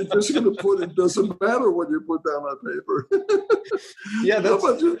 Or you're just going to put it doesn't matter what you put down on paper. Yeah,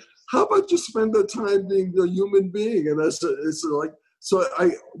 how about you spend the time being a human being? And it's like. So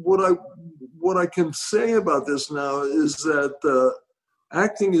what I can say about this now is that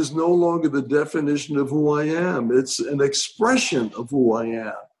acting is no longer the definition of who I am. It's an expression of who I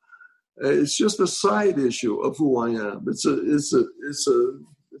am. It's just a side issue of who I am. It's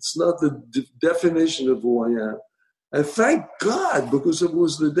not the definition of who I am. And thank God, because it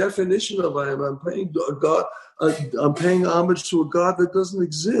was the definition of I am. I'm paying homage to a God that doesn't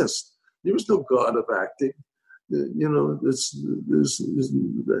exist. There is no God of acting. You know,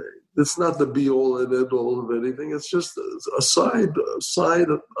 it's not the be all and end all of anything. It's just a side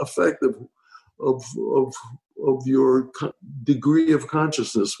effect of your degree of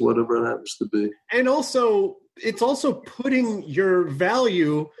consciousness, whatever it happens to be. And also, it's also putting your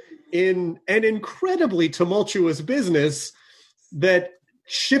value in an incredibly tumultuous business that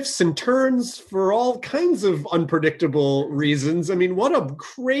shifts and turns for all kinds of unpredictable reasons. I mean, what a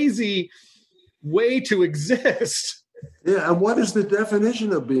crazy way to exist. Yeah, and what is the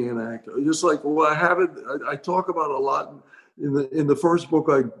definition of being an actor? Just like, well, I talk about a lot in the first book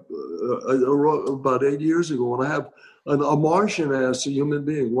I wrote about 8 years ago, when I have a Martian asks a human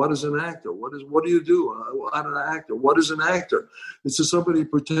being, what is an actor? What do you do? I'm an actor. What is an actor? It's just somebody who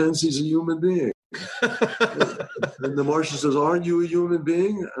pretends he's a human being. And the Martian says, aren't you a human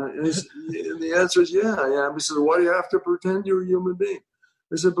being? And the answer is, yeah, I am. He says, why do you have to pretend you're a human being?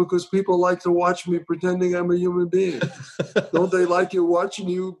 I said, because people like to watch me pretending I'm a human being. Don't they like you watching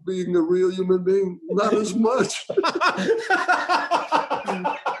you being a real human being? Not as much.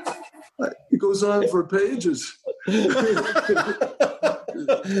 It goes on for pages. It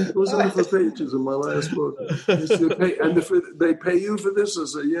goes on for pages in my last book. And if they pay you for this, I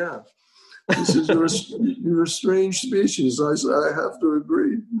say, yeah. He says, you're a strange species. I said, I have to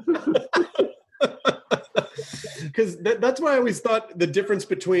agree. Because that's why I always thought the difference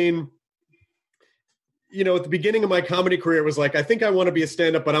between, you know, at the beginning of my comedy career was like, I think I want to be a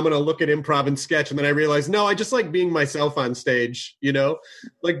stand-up, but I'm going to look at improv and sketch. And then I realized, no, I just like being myself on stage, you know?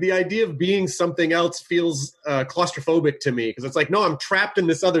 Like the idea of being something else feels claustrophobic to me, because it's like, no, I'm trapped in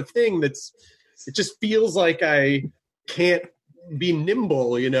this other thing it just feels like I can't be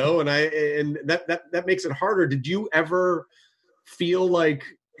nimble, you know? And that makes it harder. Did you ever feel like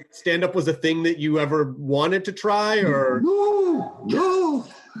stand-up was a thing that you ever wanted to try, or? No.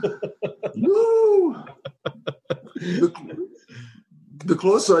 The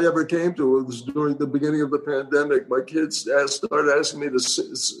closest I ever came to it was during the beginning of the pandemic. My kids started asking me to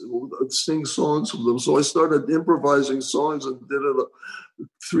sing songs for them, so I started improvising songs and did it.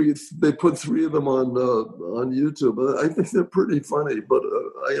 They put 3 of them on YouTube. I think they're pretty funny, but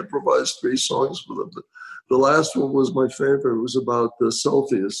I improvised 3 songs for them. The last one was my favorite. It was about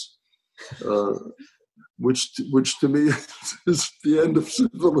selfies, which to me is the end of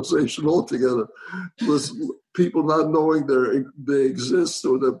civilization altogether. Was people not knowing they exist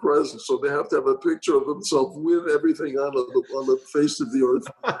or they're present, so they have to have a picture of themselves with everything on the face of the earth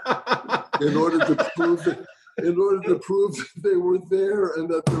in order to prove that they were there and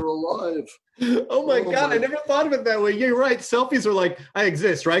that they're alive. Oh my God, I never thought of it that way. You're right. Selfies are like, I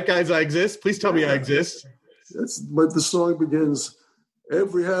exist, right, guys? I exist. Please tell me I exist. But the song begins,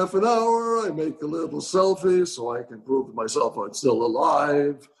 every half an hour I make a little selfie so I can prove to myself I'm still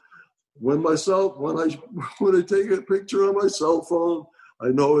alive. When I take a picture on my cell phone, I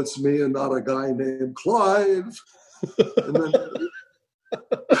know it's me and not a guy named Clive. And then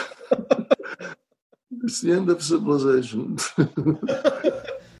it's the end of civilization.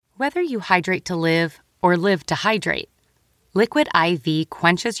 Whether you hydrate to live or live to hydrate, Liquid IV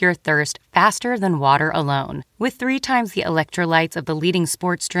quenches your thirst faster than water alone, with 3 times the electrolytes of the leading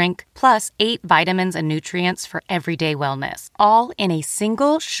sports drink, plus 8 vitamins and nutrients for everyday wellness, all in a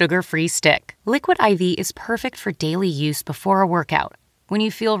single sugar-free stick. Liquid IV is perfect for daily use before a workout, when you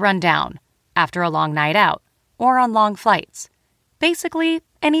feel run down, after a long night out, or on long flights. Basically,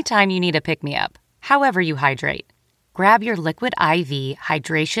 anytime you need a pick-me-up, however you hydrate. Grab your Liquid IV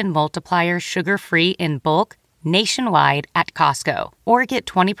Hydration Multiplier sugar-free in bulk nationwide at Costco, or get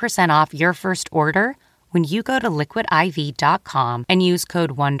 20% off your first order when you go to liquidiv.com and use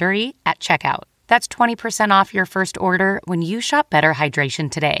code WONDERY at checkout. That's 20% off your first order when you shop Better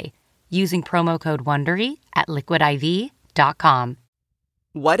Hydration today, using promo code WONDERY at liquidiv.com.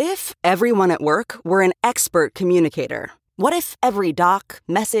 What if everyone at work were an expert communicator? What if every doc,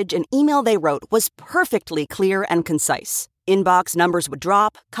 message, and email they wrote was perfectly clear and concise? Inbox numbers would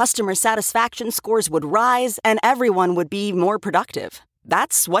drop, customer satisfaction scores would rise, and everyone would be more productive.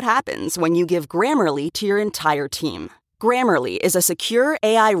 That's what happens when you give Grammarly to your entire team. Grammarly is a secure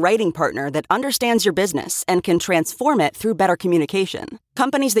AI writing partner that understands your business and can transform it through better communication.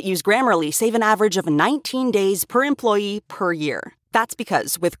 Companies that use Grammarly save an average of 19 days per employee per year. That's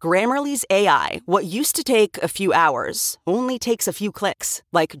because with Grammarly's AI, what used to take a few hours only takes a few clicks,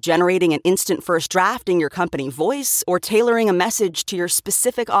 like generating an instant first draft in your company voice or tailoring a message to your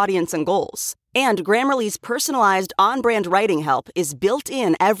specific audience and goals. And Grammarly's personalized on-brand writing help is built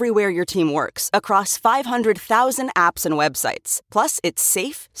in everywhere your team works, across 500,000 apps and websites. Plus, it's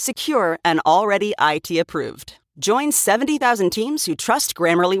safe, secure, and already IT approved. Join 70,000 teams who trust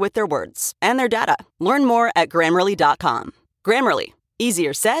Grammarly with their words and their data. Learn more at Grammarly.com. Grammarly.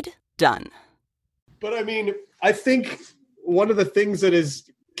 Easier said, done. But I mean, I think one of the things that has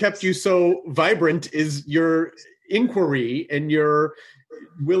kept you so vibrant is your inquiry and your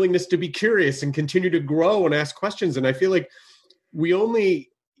willingness to be curious and continue to grow and ask questions. And I feel like we only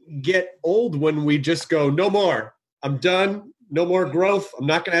get old when we just go, no more. I'm done. No more growth. I'm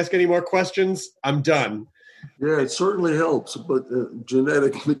not going to ask any more questions. I'm done. Yeah, it certainly helps, but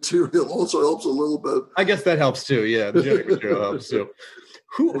genetic material also helps a little bit. I guess that helps too. Yeah, the genetic material helps too.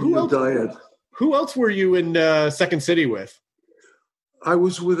 Who else were you in Second City with? I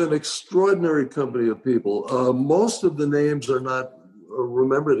was with an extraordinary company of people. Most of the names are not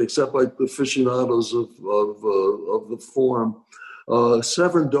remembered except by aficionados of the form.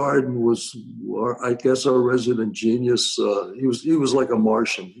 Severin Darden was, I guess, our resident genius. He was like a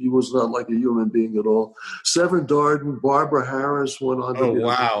Martian. He was not like a human being at all. Severin Darden, Barbara Harris went on to be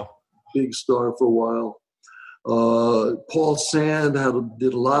a big star for a while. Paul Sand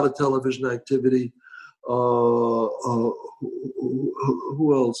did a lot of television activity. Who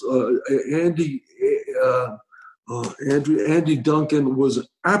else? Andy Duncan was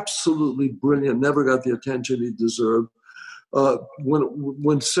absolutely brilliant. Never got the attention he deserved.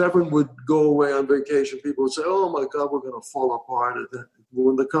 When Severin would go away on vacation, people would say, "Oh my God, we're going to fall apart."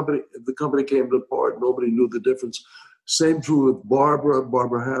 When the company came apart, nobody knew the difference. Same true with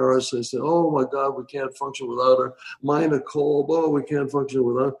Barbara Harris. They said, "Oh my God, we can't function without her." Mina Kolb, "Oh, we can't function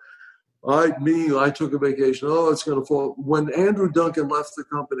without her." I took a vacation. Oh, it's going to fall. When Andrew Duncan left the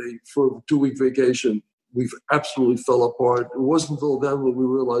company for a 2-week vacation, we absolutely fell apart. It wasn't until then that we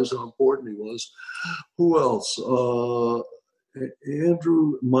realized how important he was. Who else?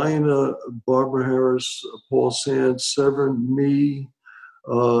 Andrew, Mina, Barbara Harris, Paul Sand, Severin, me.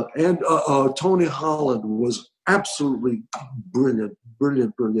 And Tony Holland was absolutely brilliant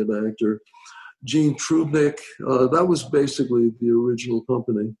actor. Gene Trubnik, that was basically the original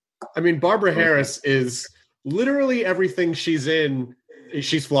company. I mean, Barbara Harris is literally everything she's in,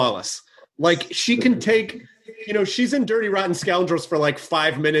 she's flawless. Like, she can take, she's in Dirty Rotten Scoundrels for like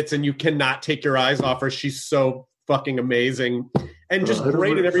 5 minutes and you cannot take your eyes off her. She's so fucking amazing. And just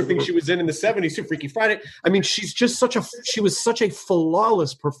great in everything she was in the 70s, too. Freaky Friday. I mean, she was such a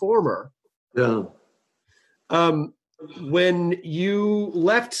flawless performer. Yeah. When you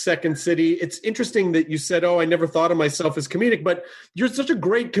left Second City, it's interesting that you said, I never thought of myself as comedic, but you're such a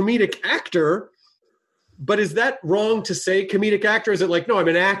great comedic actor. But is that wrong to say comedic actor? Is it like, no, I'm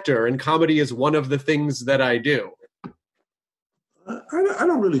an actor and comedy is one of the things that I do? I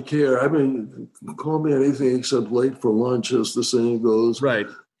don't really care. I mean, call me anything except late for lunch, as the saying goes. Right.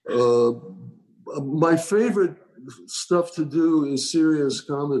 My favorite stuff to do is serious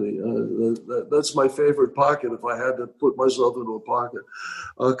comedy. That's my favorite pocket if I had to put myself into a pocket.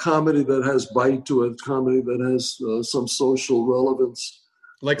 Comedy that has bite to it, comedy that has some social relevance.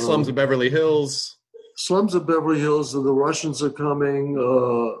 Like Slums of Beverly Hills. Slums of Beverly Hills, and The Russians Are Coming.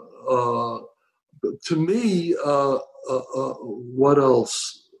 To me, what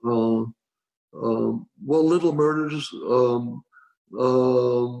else? Little Murders,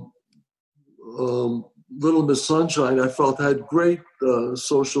 Little Miss Sunshine, I felt had great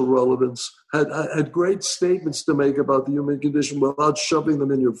social relevance, had great statements to make about the human condition without shoving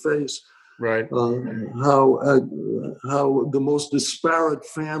them in your face. Right. How the most disparate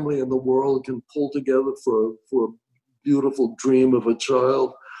family in the world can pull together for a beautiful dream of a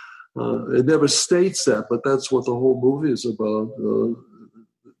child. It never states that, but that's what the whole movie is about.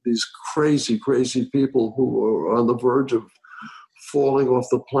 These crazy, crazy people who are on the verge of falling off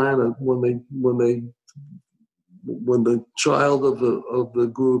the planet when the child of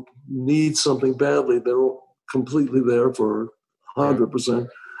the group needs something badly, they're completely there for 100%.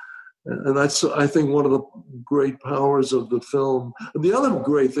 And that's, I think, one of the great powers of the film. And the other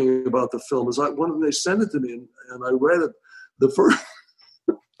great thing about the film is when they sent it to me and I read it,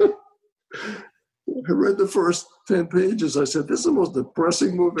 I read the first 10 pages. I said, "This is the most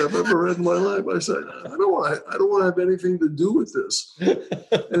depressing movie I've ever read in my life." I said, I don't want to have anything to do with this.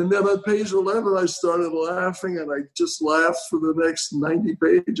 And then on page 11, I started laughing, and I just laughed for the next 90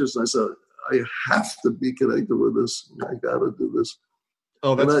 pages. I said, I have to be connected with this. I got to do this.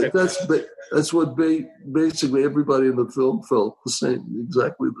 Oh, that's what basically everybody in the film felt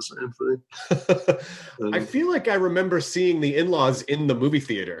exactly the same thing. I feel like I remember seeing The In-Laws in the movie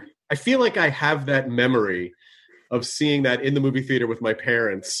theater. I feel like I have that memory of seeing that in the movie theater with my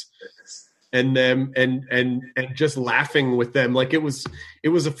parents, and them and just laughing with them. Like it was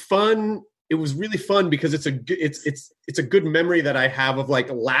really fun because it's a good memory that I have of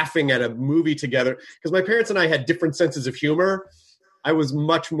like laughing at a movie together, because my parents and I had different senses of humor. I was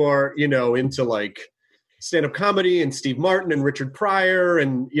much more, into like stand-up comedy and Steve Martin and Richard Pryor.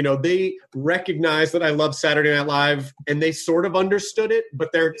 And, they recognized that I loved Saturday Night Live, and they sort of understood it,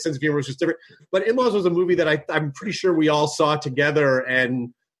 but their sense of humor was just different. But In-Laws was a movie that I'm pretty sure we all saw together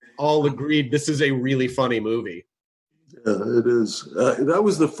and all agreed this is a really funny movie. Yeah, it is. That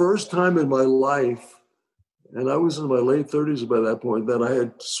was the first time in my life, and I was in my late 30s by that point, that I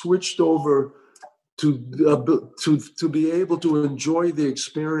had switched over to be able to enjoy the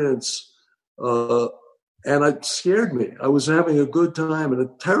experience, and it scared me. I was having a good time, and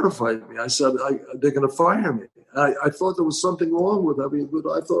it terrified me. I said, "They're going to fire me." I thought there was something wrong with having a good.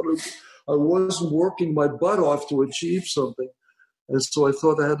 I thought I wasn't working my butt off to achieve something, and so I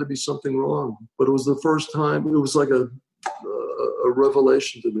thought there had to be something wrong. But it was the first time. It was like a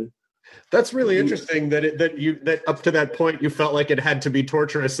revelation to me. That's really interesting that up to that point you felt like it had to be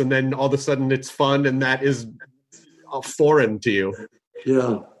torturous, and then all of a sudden it's fun, and that is foreign to you.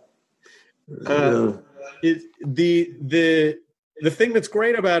 Yeah. The thing that's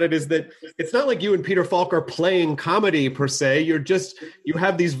great about it is that it's not like you and Peter Falk are playing comedy per se. You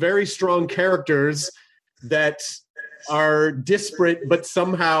have these very strong characters that are disparate, but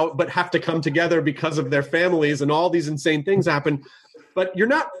have to come together because of their families, and all these insane things happen. But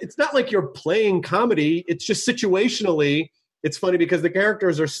it's not like you're playing comedy. It's just situationally, it's funny because the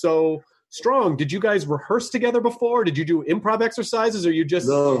characters are so strong. Did you guys rehearse together before? Did you do improv exercises, or you just...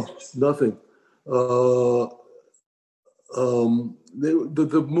 No, nothing. I'm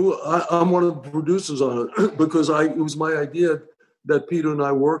one of the producers on it because it was my idea that Peter and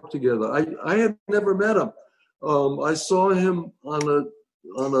I worked together. I had never met him. I saw him on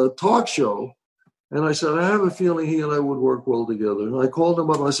a talk show, and I said, I have a feeling he and I would work well together. And I called him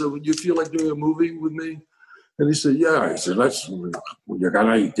up and I said, would you feel like doing a movie with me? And he said, yeah. He said, you got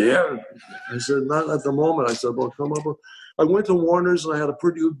an idea? I said, not at the moment. I said, well, come up with. I went to Warner's, and I had a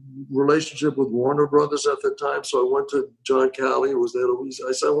pretty good relationship with Warner Brothers at the time. So I went to John Calley, who was there.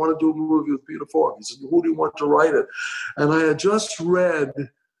 I said, I want to do a movie with Peter Falk. He said, who do you want to write it? And I had just read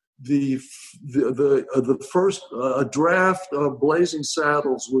the first draft of Blazing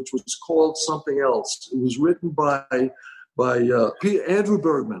Saddles, which was called something else. It was written by Andrew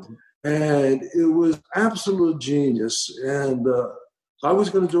Bergman, and it was absolute genius. And I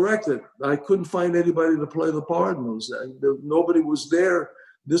was going to direct it. I couldn't find anybody to play the part, and nobody was there.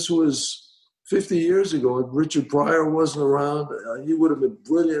 This was 50 years ago, and Richard Pryor wasn't around. He would have been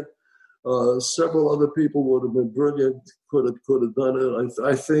brilliant. Several other people would have been brilliant. Could have done it.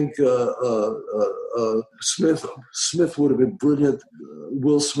 I think Smith would have been brilliant.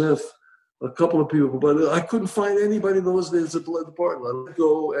 Will Smith, a couple of people, but I couldn't find anybody in those days to play the part. I let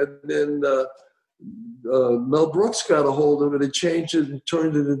go, and then Mel Brooks got a hold of it and changed it and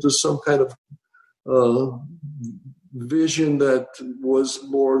turned it into some kind of vision that was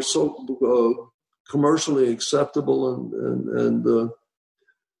more commercially acceptable, and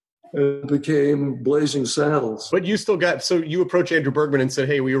it became Blazing Saddles. But you still so you approached Andrew Bergman and said,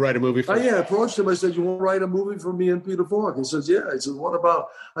 hey, will you write a movie for me? I approached him. I said, you want to write a movie for me and Peter Falk? He says, yeah. I said, what about?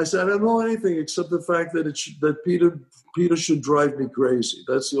 I said, I don't know anything except the fact that that Peter should drive me crazy.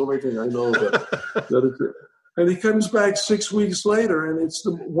 That's the only thing I know and he comes back 6 weeks later, and it's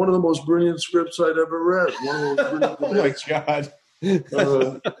one of the most brilliant scripts I'd ever read. Oh my God. And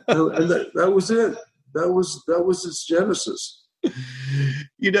that was it. That was its genesis.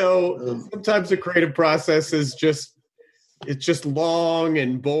 Sometimes the creative process is just long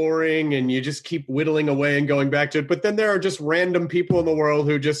and boring, and you just keep whittling away and going back to it. But then there are just random people in the world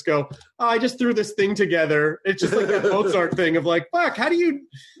who just go, oh, I just threw this thing together. It's just like that Mozart thing of like, fuck, how do you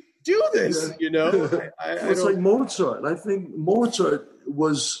do this? It's like Mozart. I think Mozart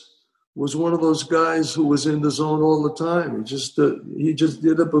was one of those guys who was in the zone all the time. He just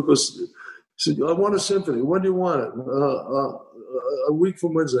did it because he said, I want a symphony. When do you want it? A week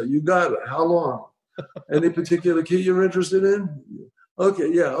from Wednesday. You got it. How long? Any particular key you're interested in? Okay,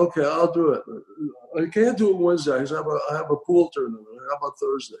 I'll do it. I can't do it Wednesday because I have a pool tournament. How about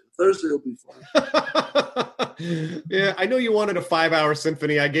Thursday? Thursday will be fun. Yeah, I know you wanted a 5-hour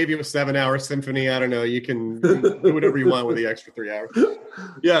symphony. I gave you a 7-hour symphony. I don't know. You can do whatever you want with the extra 3 hours.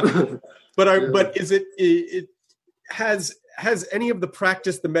 Yeah, but is it has any of the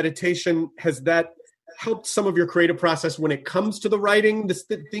practice, the meditation, has that helped some of your creative process when it comes to the writing, this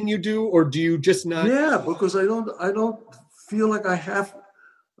thing you do, or do you just not? Yeah, because I don't feel like I have.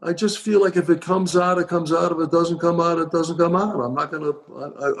 I just feel like if it comes out, it comes out. If it doesn't come out, it doesn't come out. I'm not gonna.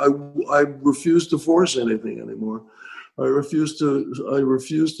 I refuse to force anything anymore. I refuse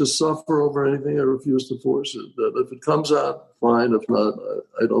to suffer over anything. I refuse to force it. That if it comes out, fine. If not,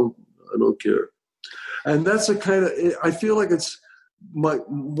 I don't care. And that's a kind of. I feel like it's.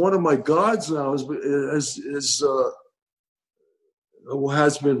 One of my gods now has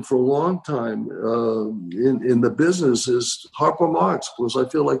been for a long time in the business is Harpo Marx, because I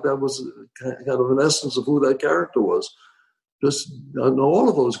feel like that was kind of an essence of who that character was. Just all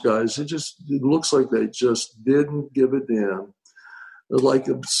of those guys, it looks like they just didn't give a damn. Like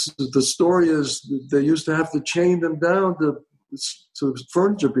the story is, they used to have to chain them down to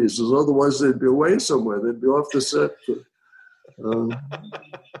furniture pieces, otherwise they'd be away somewhere. They'd be off the set.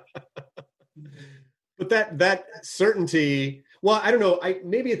 But that certainty, well, I don't know,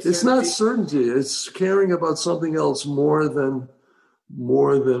 maybe it's not certainty, it's caring about something else more than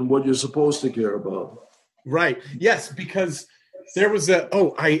what you're supposed to care about. Right. Yes, because there was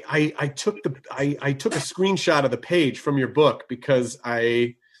I took a screenshot of the page from your book because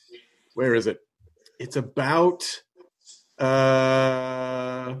where is it? It's about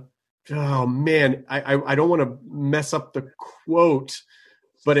oh man, I don't want to mess up the quote,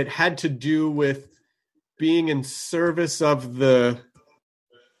 but it had to do with being in service of let's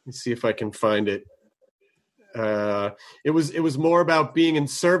see if I can find it. It was more about being in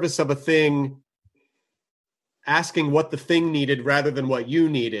service of a thing, asking what the thing needed rather than what you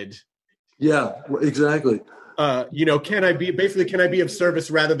needed. Yeah, exactly. Can I be of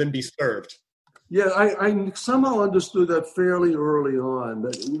service rather than be served? Yeah, I somehow understood that fairly early on.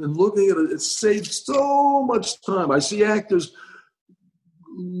 That in looking at it, it saves so much time. I see actors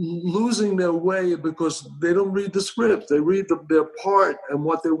losing their way because they don't read the script. They read their part and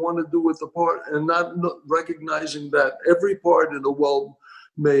what they want to do with the part, and not recognizing that every part in a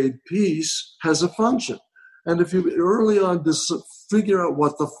well-made piece has a function. And if you early on figure out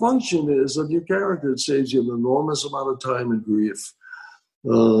what the function is of your character, it saves you an enormous amount of time and grief.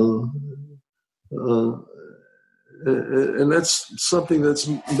 And that's something that's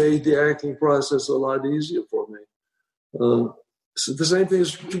made the acting process a lot easier for me. So the same thing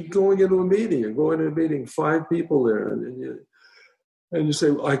as going into a meeting. You're going to a meeting, 5 people there, and you say,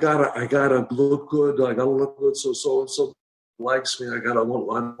 I gotta look good. I gotta look good so and so likes me. I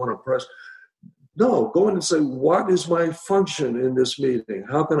want to impress. No, go in and say, what is my function in this meeting?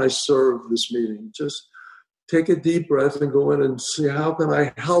 How can I serve this meeting? Just take a deep breath and go in and see, how can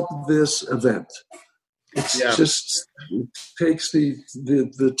I help this event? It takes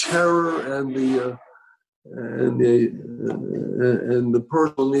the terror and the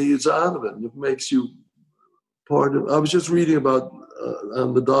personal needs out of it. It makes you part of. I was just reading about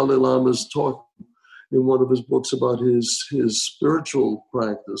the Dalai Lama's talk in one of his books about his spiritual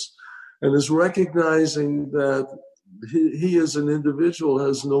practice, and is recognizing that he as an individual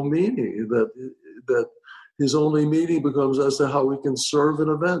has no meaning. That his only meaning becomes as to how we can serve an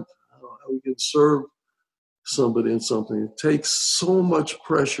event, how we can serve somebody in something. It takes so much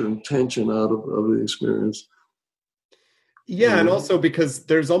pressure and tension out of the experience. Yeah, and also because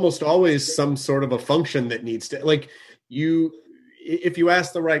there's almost always some sort of a function that needs to, like, if you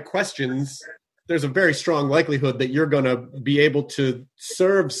ask the right questions, there's a very strong likelihood that you're going to be able to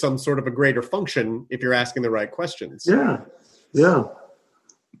serve some sort of a greater function if you're asking the right questions. Yeah.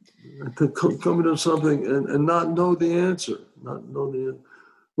 To come into something and not know the answer,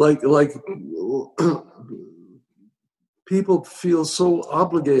 like people feel so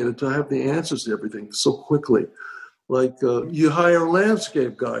obligated to have the answers to everything so quickly. Like you hire a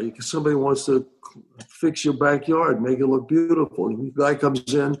landscape guy, somebody wants to fix your backyard, make it look beautiful. And the guy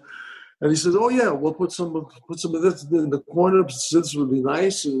comes in and he says, "Oh yeah, we'll put some of this in the corner. This would be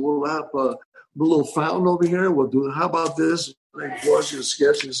nice, and we'll have a little fountain over here. We'll do. How about this?" And he draws you a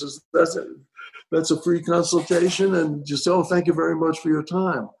sketch. He says, "That's a free consultation," and you say, "Oh, thank you very much for your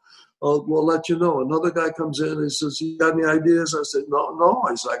time. We'll let you know." Another guy comes in and he says, "You got any ideas?" I said, "No."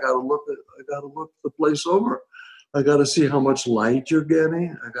 I said, I got to look the place over. I got to see how much light you're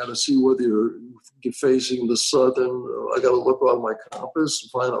getting. I got to see whether you're facing the southern. I got to look on my compass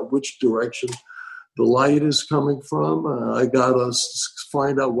and find out which direction the light is coming from. I got to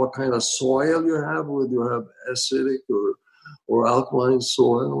find out what kind of soil you have, whether you have acidic or alkaline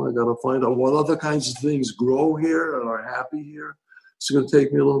soil. I got to find out what other kinds of things grow here and are happy here. It's going to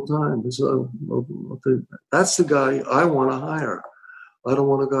take me a little time. So that's the guy I want to hire. I don't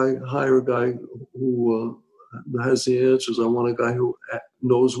want to hire a guy who has the answers. I want a guy who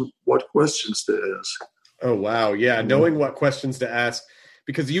knows what questions to ask. Oh, wow. Yeah, knowing what questions to ask,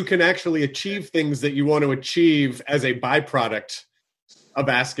 because you can actually achieve things that you want to achieve as a byproduct of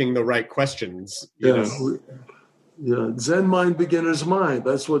asking the right questions. You know? Yeah, Zen Mind, Beginner's Mind.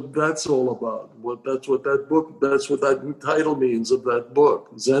 That's what that's all about. That's what that title means of that book.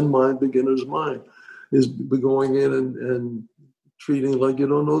 Zen Mind, Beginner's Mind is going in and treating like you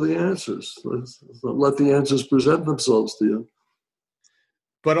don't know the answers. Let the answers present themselves to you.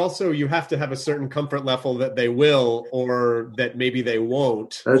 But also you have to have a certain comfort level that they will, or that maybe they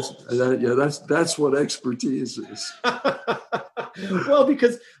won't. That's what expertise is. Well,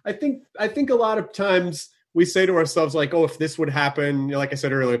 because I think a lot of times we say to ourselves, like, oh, if this would happen, like I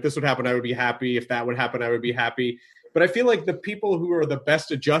said earlier, if this would happen, I would be happy. If that would happen, I would be happy. But I feel like the people who are the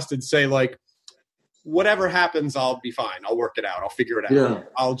best adjusted say, like, whatever happens, I'll be fine. I'll work it out. I'll figure it out. Yeah.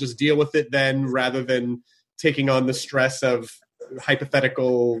 I'll just deal with it then, rather than taking on the stress of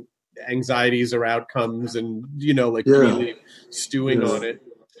hypothetical anxieties or outcomes and, really stewing on it.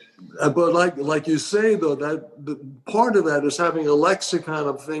 But like you say, though, that the part of that is having a lexicon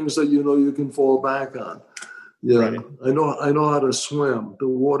of things that you can fall back on. Yeah, right. I know how to swim. The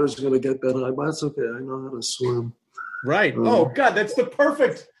water's going to get that high, but that's okay. I know how to swim. Right. Oh God, that's the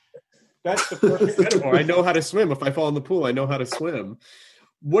perfect metaphor. I know how to swim. If I fall in the pool, I know how to swim.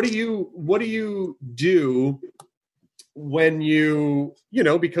 What do you do when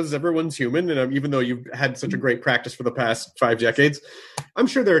because everyone's human, and even though you've had such a great practice for the past 5 decades, I'm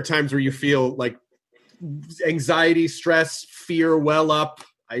sure there are times where you feel like anxiety, stress, fear well up.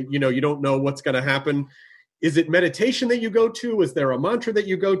 You don't know what's going to happen. Is it meditation that you go to? Is there a mantra that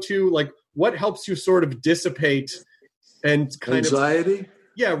you go to? Like, what helps you sort of dissipate and kind anxiety?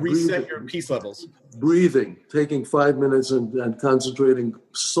 Reset your peace levels. Breathing, taking 5 minutes and concentrating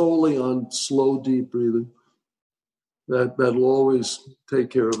solely on slow, deep breathing. That'll always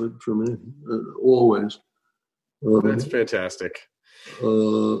take care of it for me, always. That's fantastic.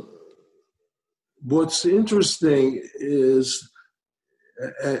 What's interesting is,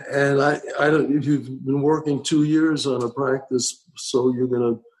 and I don't. If you've been working 2 years on a practice, so you're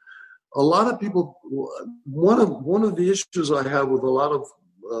gonna. A lot of people. One of the issues I have with a lot of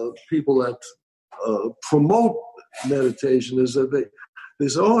people that promote meditation is that they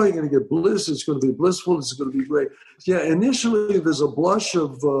say, oh, you're going to get bliss. It's going to be blissful. It's going to be great. Yeah, initially there's a blush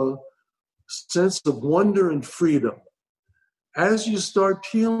of sense of wonder and freedom. As you start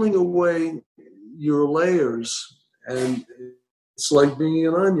peeling away your layers, and it's like being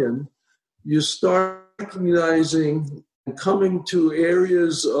an onion, you start recognizing and coming to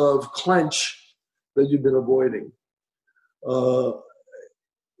areas of clench that you've been avoiding.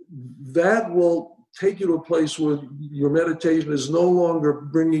 That will take you to a place where your meditation is no longer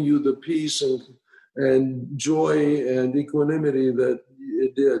bringing you the peace and joy and equanimity that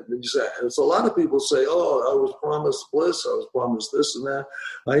it did. And so a lot of people say, oh, I was promised bliss, I was promised this and that.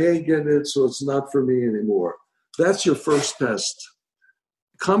 I ain't getting it, so it's not for me anymore. That's your first test.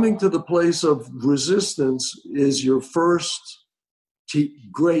 Coming to the place of resistance is your first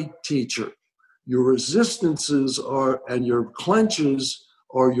great teacher. Your resistances and your clenches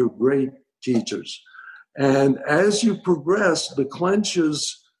are your great teachers. And as you progress, the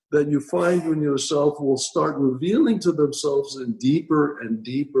clenches that you find in yourself will start revealing to themselves in deeper and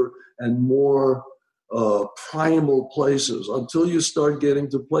deeper and more primal places until you start getting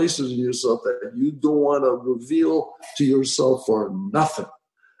to places in yourself that you don't want to reveal to yourself for nothing.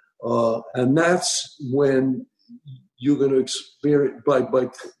 And that's when you're going to experience,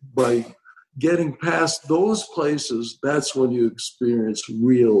 by getting past those places, that's when you experience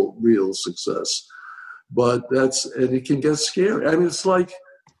real success. But and it can get scary. I mean, it's like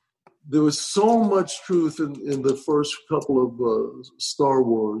there was so much truth in the first couple of Star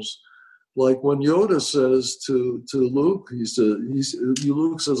Wars. Like when Yoda says to Luke,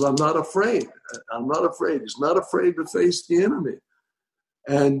 Luke says, I'm not afraid. I'm not afraid. He's not afraid to face the enemy.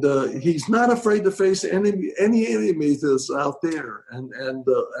 And he's not afraid to face any enemy that's out there. And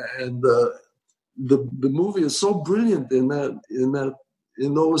the movie is so brilliant in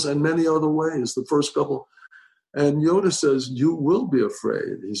those and many other ways. The first couple, and Yoda says, "You will be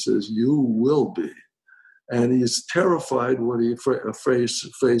afraid." He says, "You will be," and he's terrified when he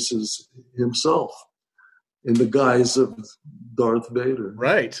faces himself in the guise of Darth Vader.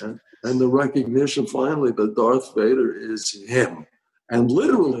 Right, and the recognition finally that Darth Vader is him. And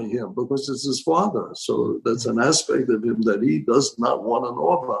literally him, because it's his father. So that's an aspect of him that he does not want to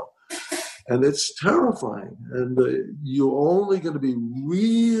know about. And it's terrifying. And you're only going to be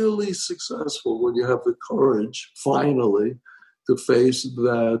really successful when you have the courage, finally, to face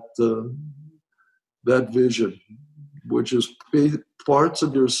that vision, which is parts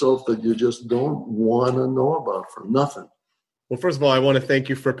of yourself that you just don't want to know about for nothing. Well, first of all, I want to thank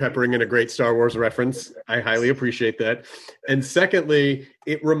you for peppering in a great Star Wars reference. I highly appreciate that. And secondly,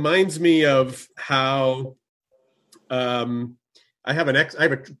 it reminds me of how I have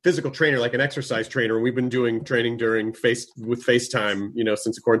a physical trainer, like an exercise trainer. We've been doing training with FaceTime,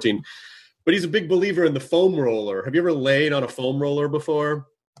 since the quarantine. But he's a big believer in the foam roller. Have you ever laid on a foam roller before?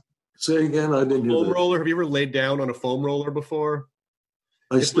 Say again, I didn't hear that. Foam roller. Have you ever laid down on a foam roller before?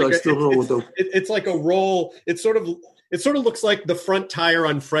 I still don't know what the. It's like a roll. It sort of looks like the front tire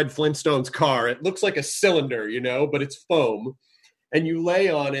on Fred Flintstone's car. It looks like a cylinder, but it's foam, and you lay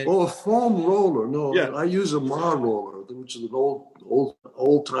on it. Oh, a foam roller. No, yeah. I use a Mar roller, which is an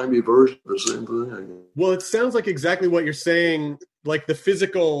old-timey version of the same thing. Well, it sounds like exactly what you're saying. Like the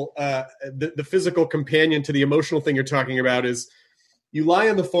physical, the physical companion to the emotional thing you're talking about is you lie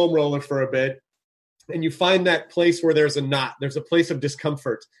on the foam roller for a bit, and you find that place where there's a knot. There's a place of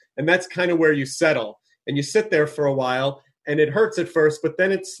discomfort, and that's kind of where you settle. And you sit there for a while, and it hurts at first, but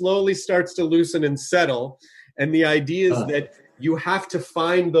then it slowly starts to loosen and settle. And the idea is that you have to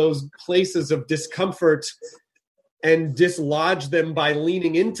find those places of discomfort and dislodge them by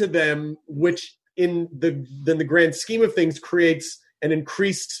leaning into them, which in the grand scheme of things creates an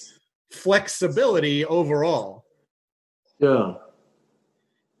increased flexibility overall. Yeah.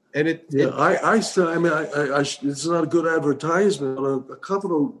 And it's not a good advertisement. But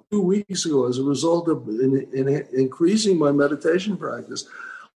 2 weeks ago, as a result of in increasing my meditation practice,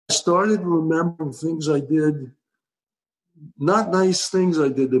 I started remembering things I did, not nice things I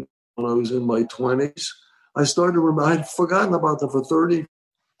did when I was in my 20s. I started to remember, I'd forgotten about them for 30,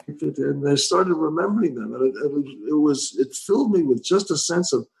 50, and I started remembering them. And it filled me with just a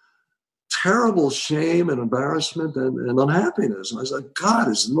sense of terrible shame and embarrassment and unhappiness. And I was like, God,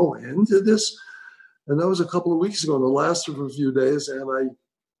 is there no end to this? And that was a couple of weeks ago, and it lasted for a few days. And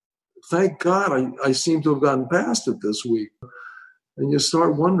thank God, I seem to have gotten past it this week. And you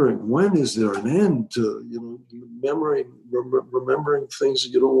start wondering, when is there an end to, remembering things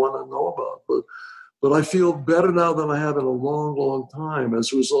that you don't want to know about? But I feel better now than I have in a long, long time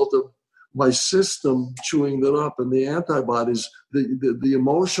as a result of my system chewing that up and the antibodies, the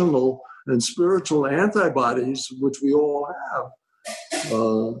emotional and spiritual antibodies, which we all have,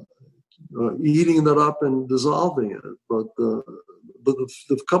 eating that up and dissolving it. But the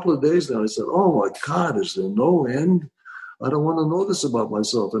couple of days now, I said, oh my God, is there no end? I don't want to know this about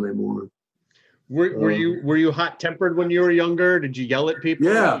myself anymore. Were you hot-tempered when you were younger? Did you yell at people?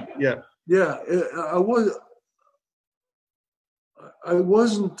 Yeah. I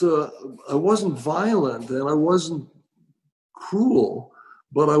wasn't violent and I wasn't cruel,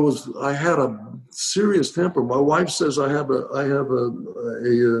 but I had a serious temper. My wife says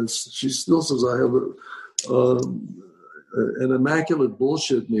she still says I have an immaculate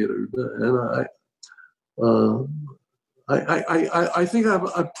bullshit meter, and I think I have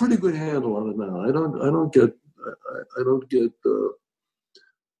a pretty good handle on it now.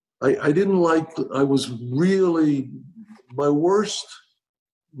 My worst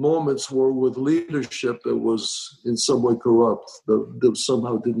moments were with leadership that was in some way corrupt, that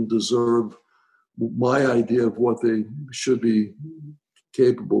somehow didn't deserve my idea of what they should be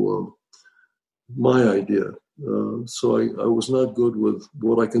capable of, my idea. So I was not good with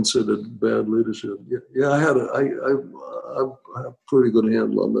what I considered bad leadership. Yeah, I have a pretty good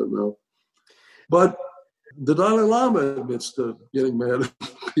handle on that now. But the Dalai Lama admits to getting mad at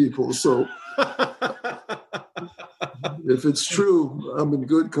people, so if it's true, I'm in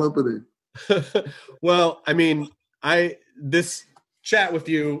good company. Well, I mean, this chat with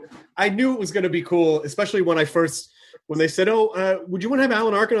you, I knew it was going to be cool, especially when they said, would you want to have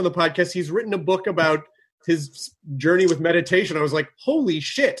Alan Arkin on the podcast? He's written a book about his journey with meditation. I was like, holy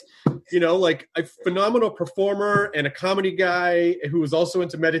shit, like a phenomenal performer and a comedy guy who was also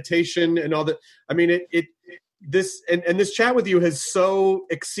into meditation and all that. I mean, this chat with you has so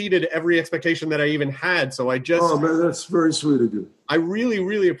exceeded every expectation that I even had. So oh man, that's very sweet of you. I really,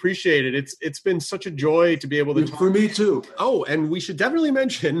 really appreciate it. It's been such a joy to be able to talk. For me too. Oh, and we should definitely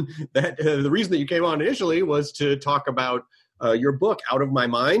mention that the reason that you came on initially was to talk about your book, Out of My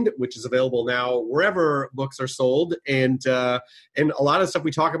Mind, which is available now wherever books are sold. And a lot of stuff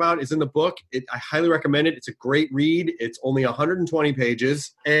we talk about is in the book. I highly recommend it. It's a great read. It's only 120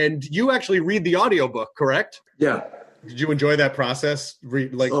 pages. And you actually read the audiobook, correct? Yeah. Did you enjoy that process?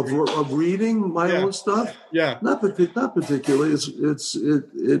 Of reading my own stuff? Yeah. Not particularly.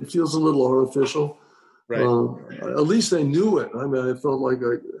 It feels a little artificial. Right. At least I knew it. I mean, I felt like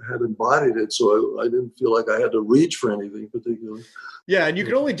I had embodied it, so I didn't feel like I had to reach for anything particularly. Yeah, and you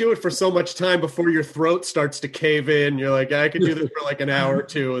can only do it for so much time before your throat starts to cave in. You're like, I could do this for like an hour or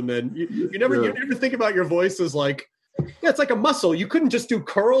two, and then you never think about your voice as like, it's like a muscle. You couldn't just do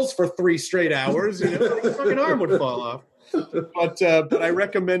curls for 3 straight hours. Your fucking arm would fall off. But I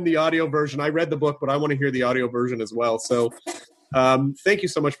recommend the audio version. I read the book, but I want to hear the audio version as well. So. Thank you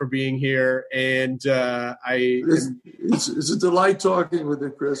so much for being here, and it's a delight talking with you,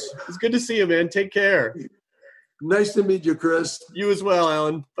 Chris. It's good to see you, man. Take care. Nice to meet you, Chris. You as well,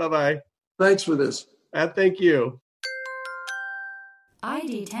 Alan. Bye-bye. Thanks for this. Thank you.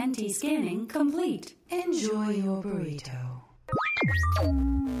 ID10T scanning complete. Enjoy your burrito.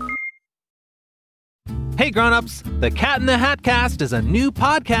 Hey grown-ups, the Cat in the Hat Cast is a new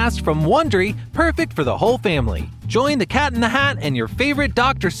podcast from Wondery, perfect for the whole family. Join the Cat in the Hat and your favorite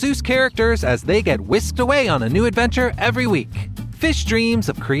Dr. Seuss characters as they get whisked away on a new adventure every week. Fish dreams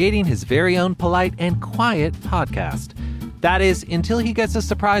of creating his very own polite and quiet podcast. That is, until he gets a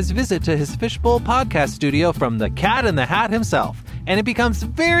surprise visit to his Fishbowl podcast studio from the Cat in the Hat himself, and it becomes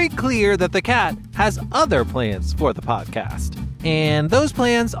very clear that the cat has other plans for the podcast. And those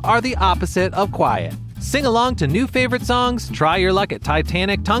plans are the opposite of quiet. Sing along to new favorite songs, try your luck at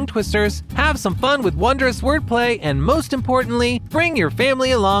Titanic tongue twisters, have some fun with wondrous wordplay, and most importantly, bring your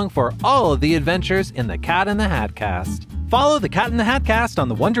family along for all of the adventures in the Cat in the Hat Cast. Follow the Cat in the Hat Cast on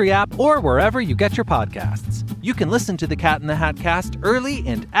the Wondery app or wherever you get your podcasts. You can listen to the Cat in the Hat Cast early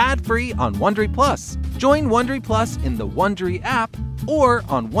and ad-free on Wondery Plus. Join Wondery Plus in the Wondery app or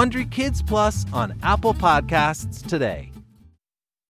on Wondery Kids Plus on Apple Podcasts today.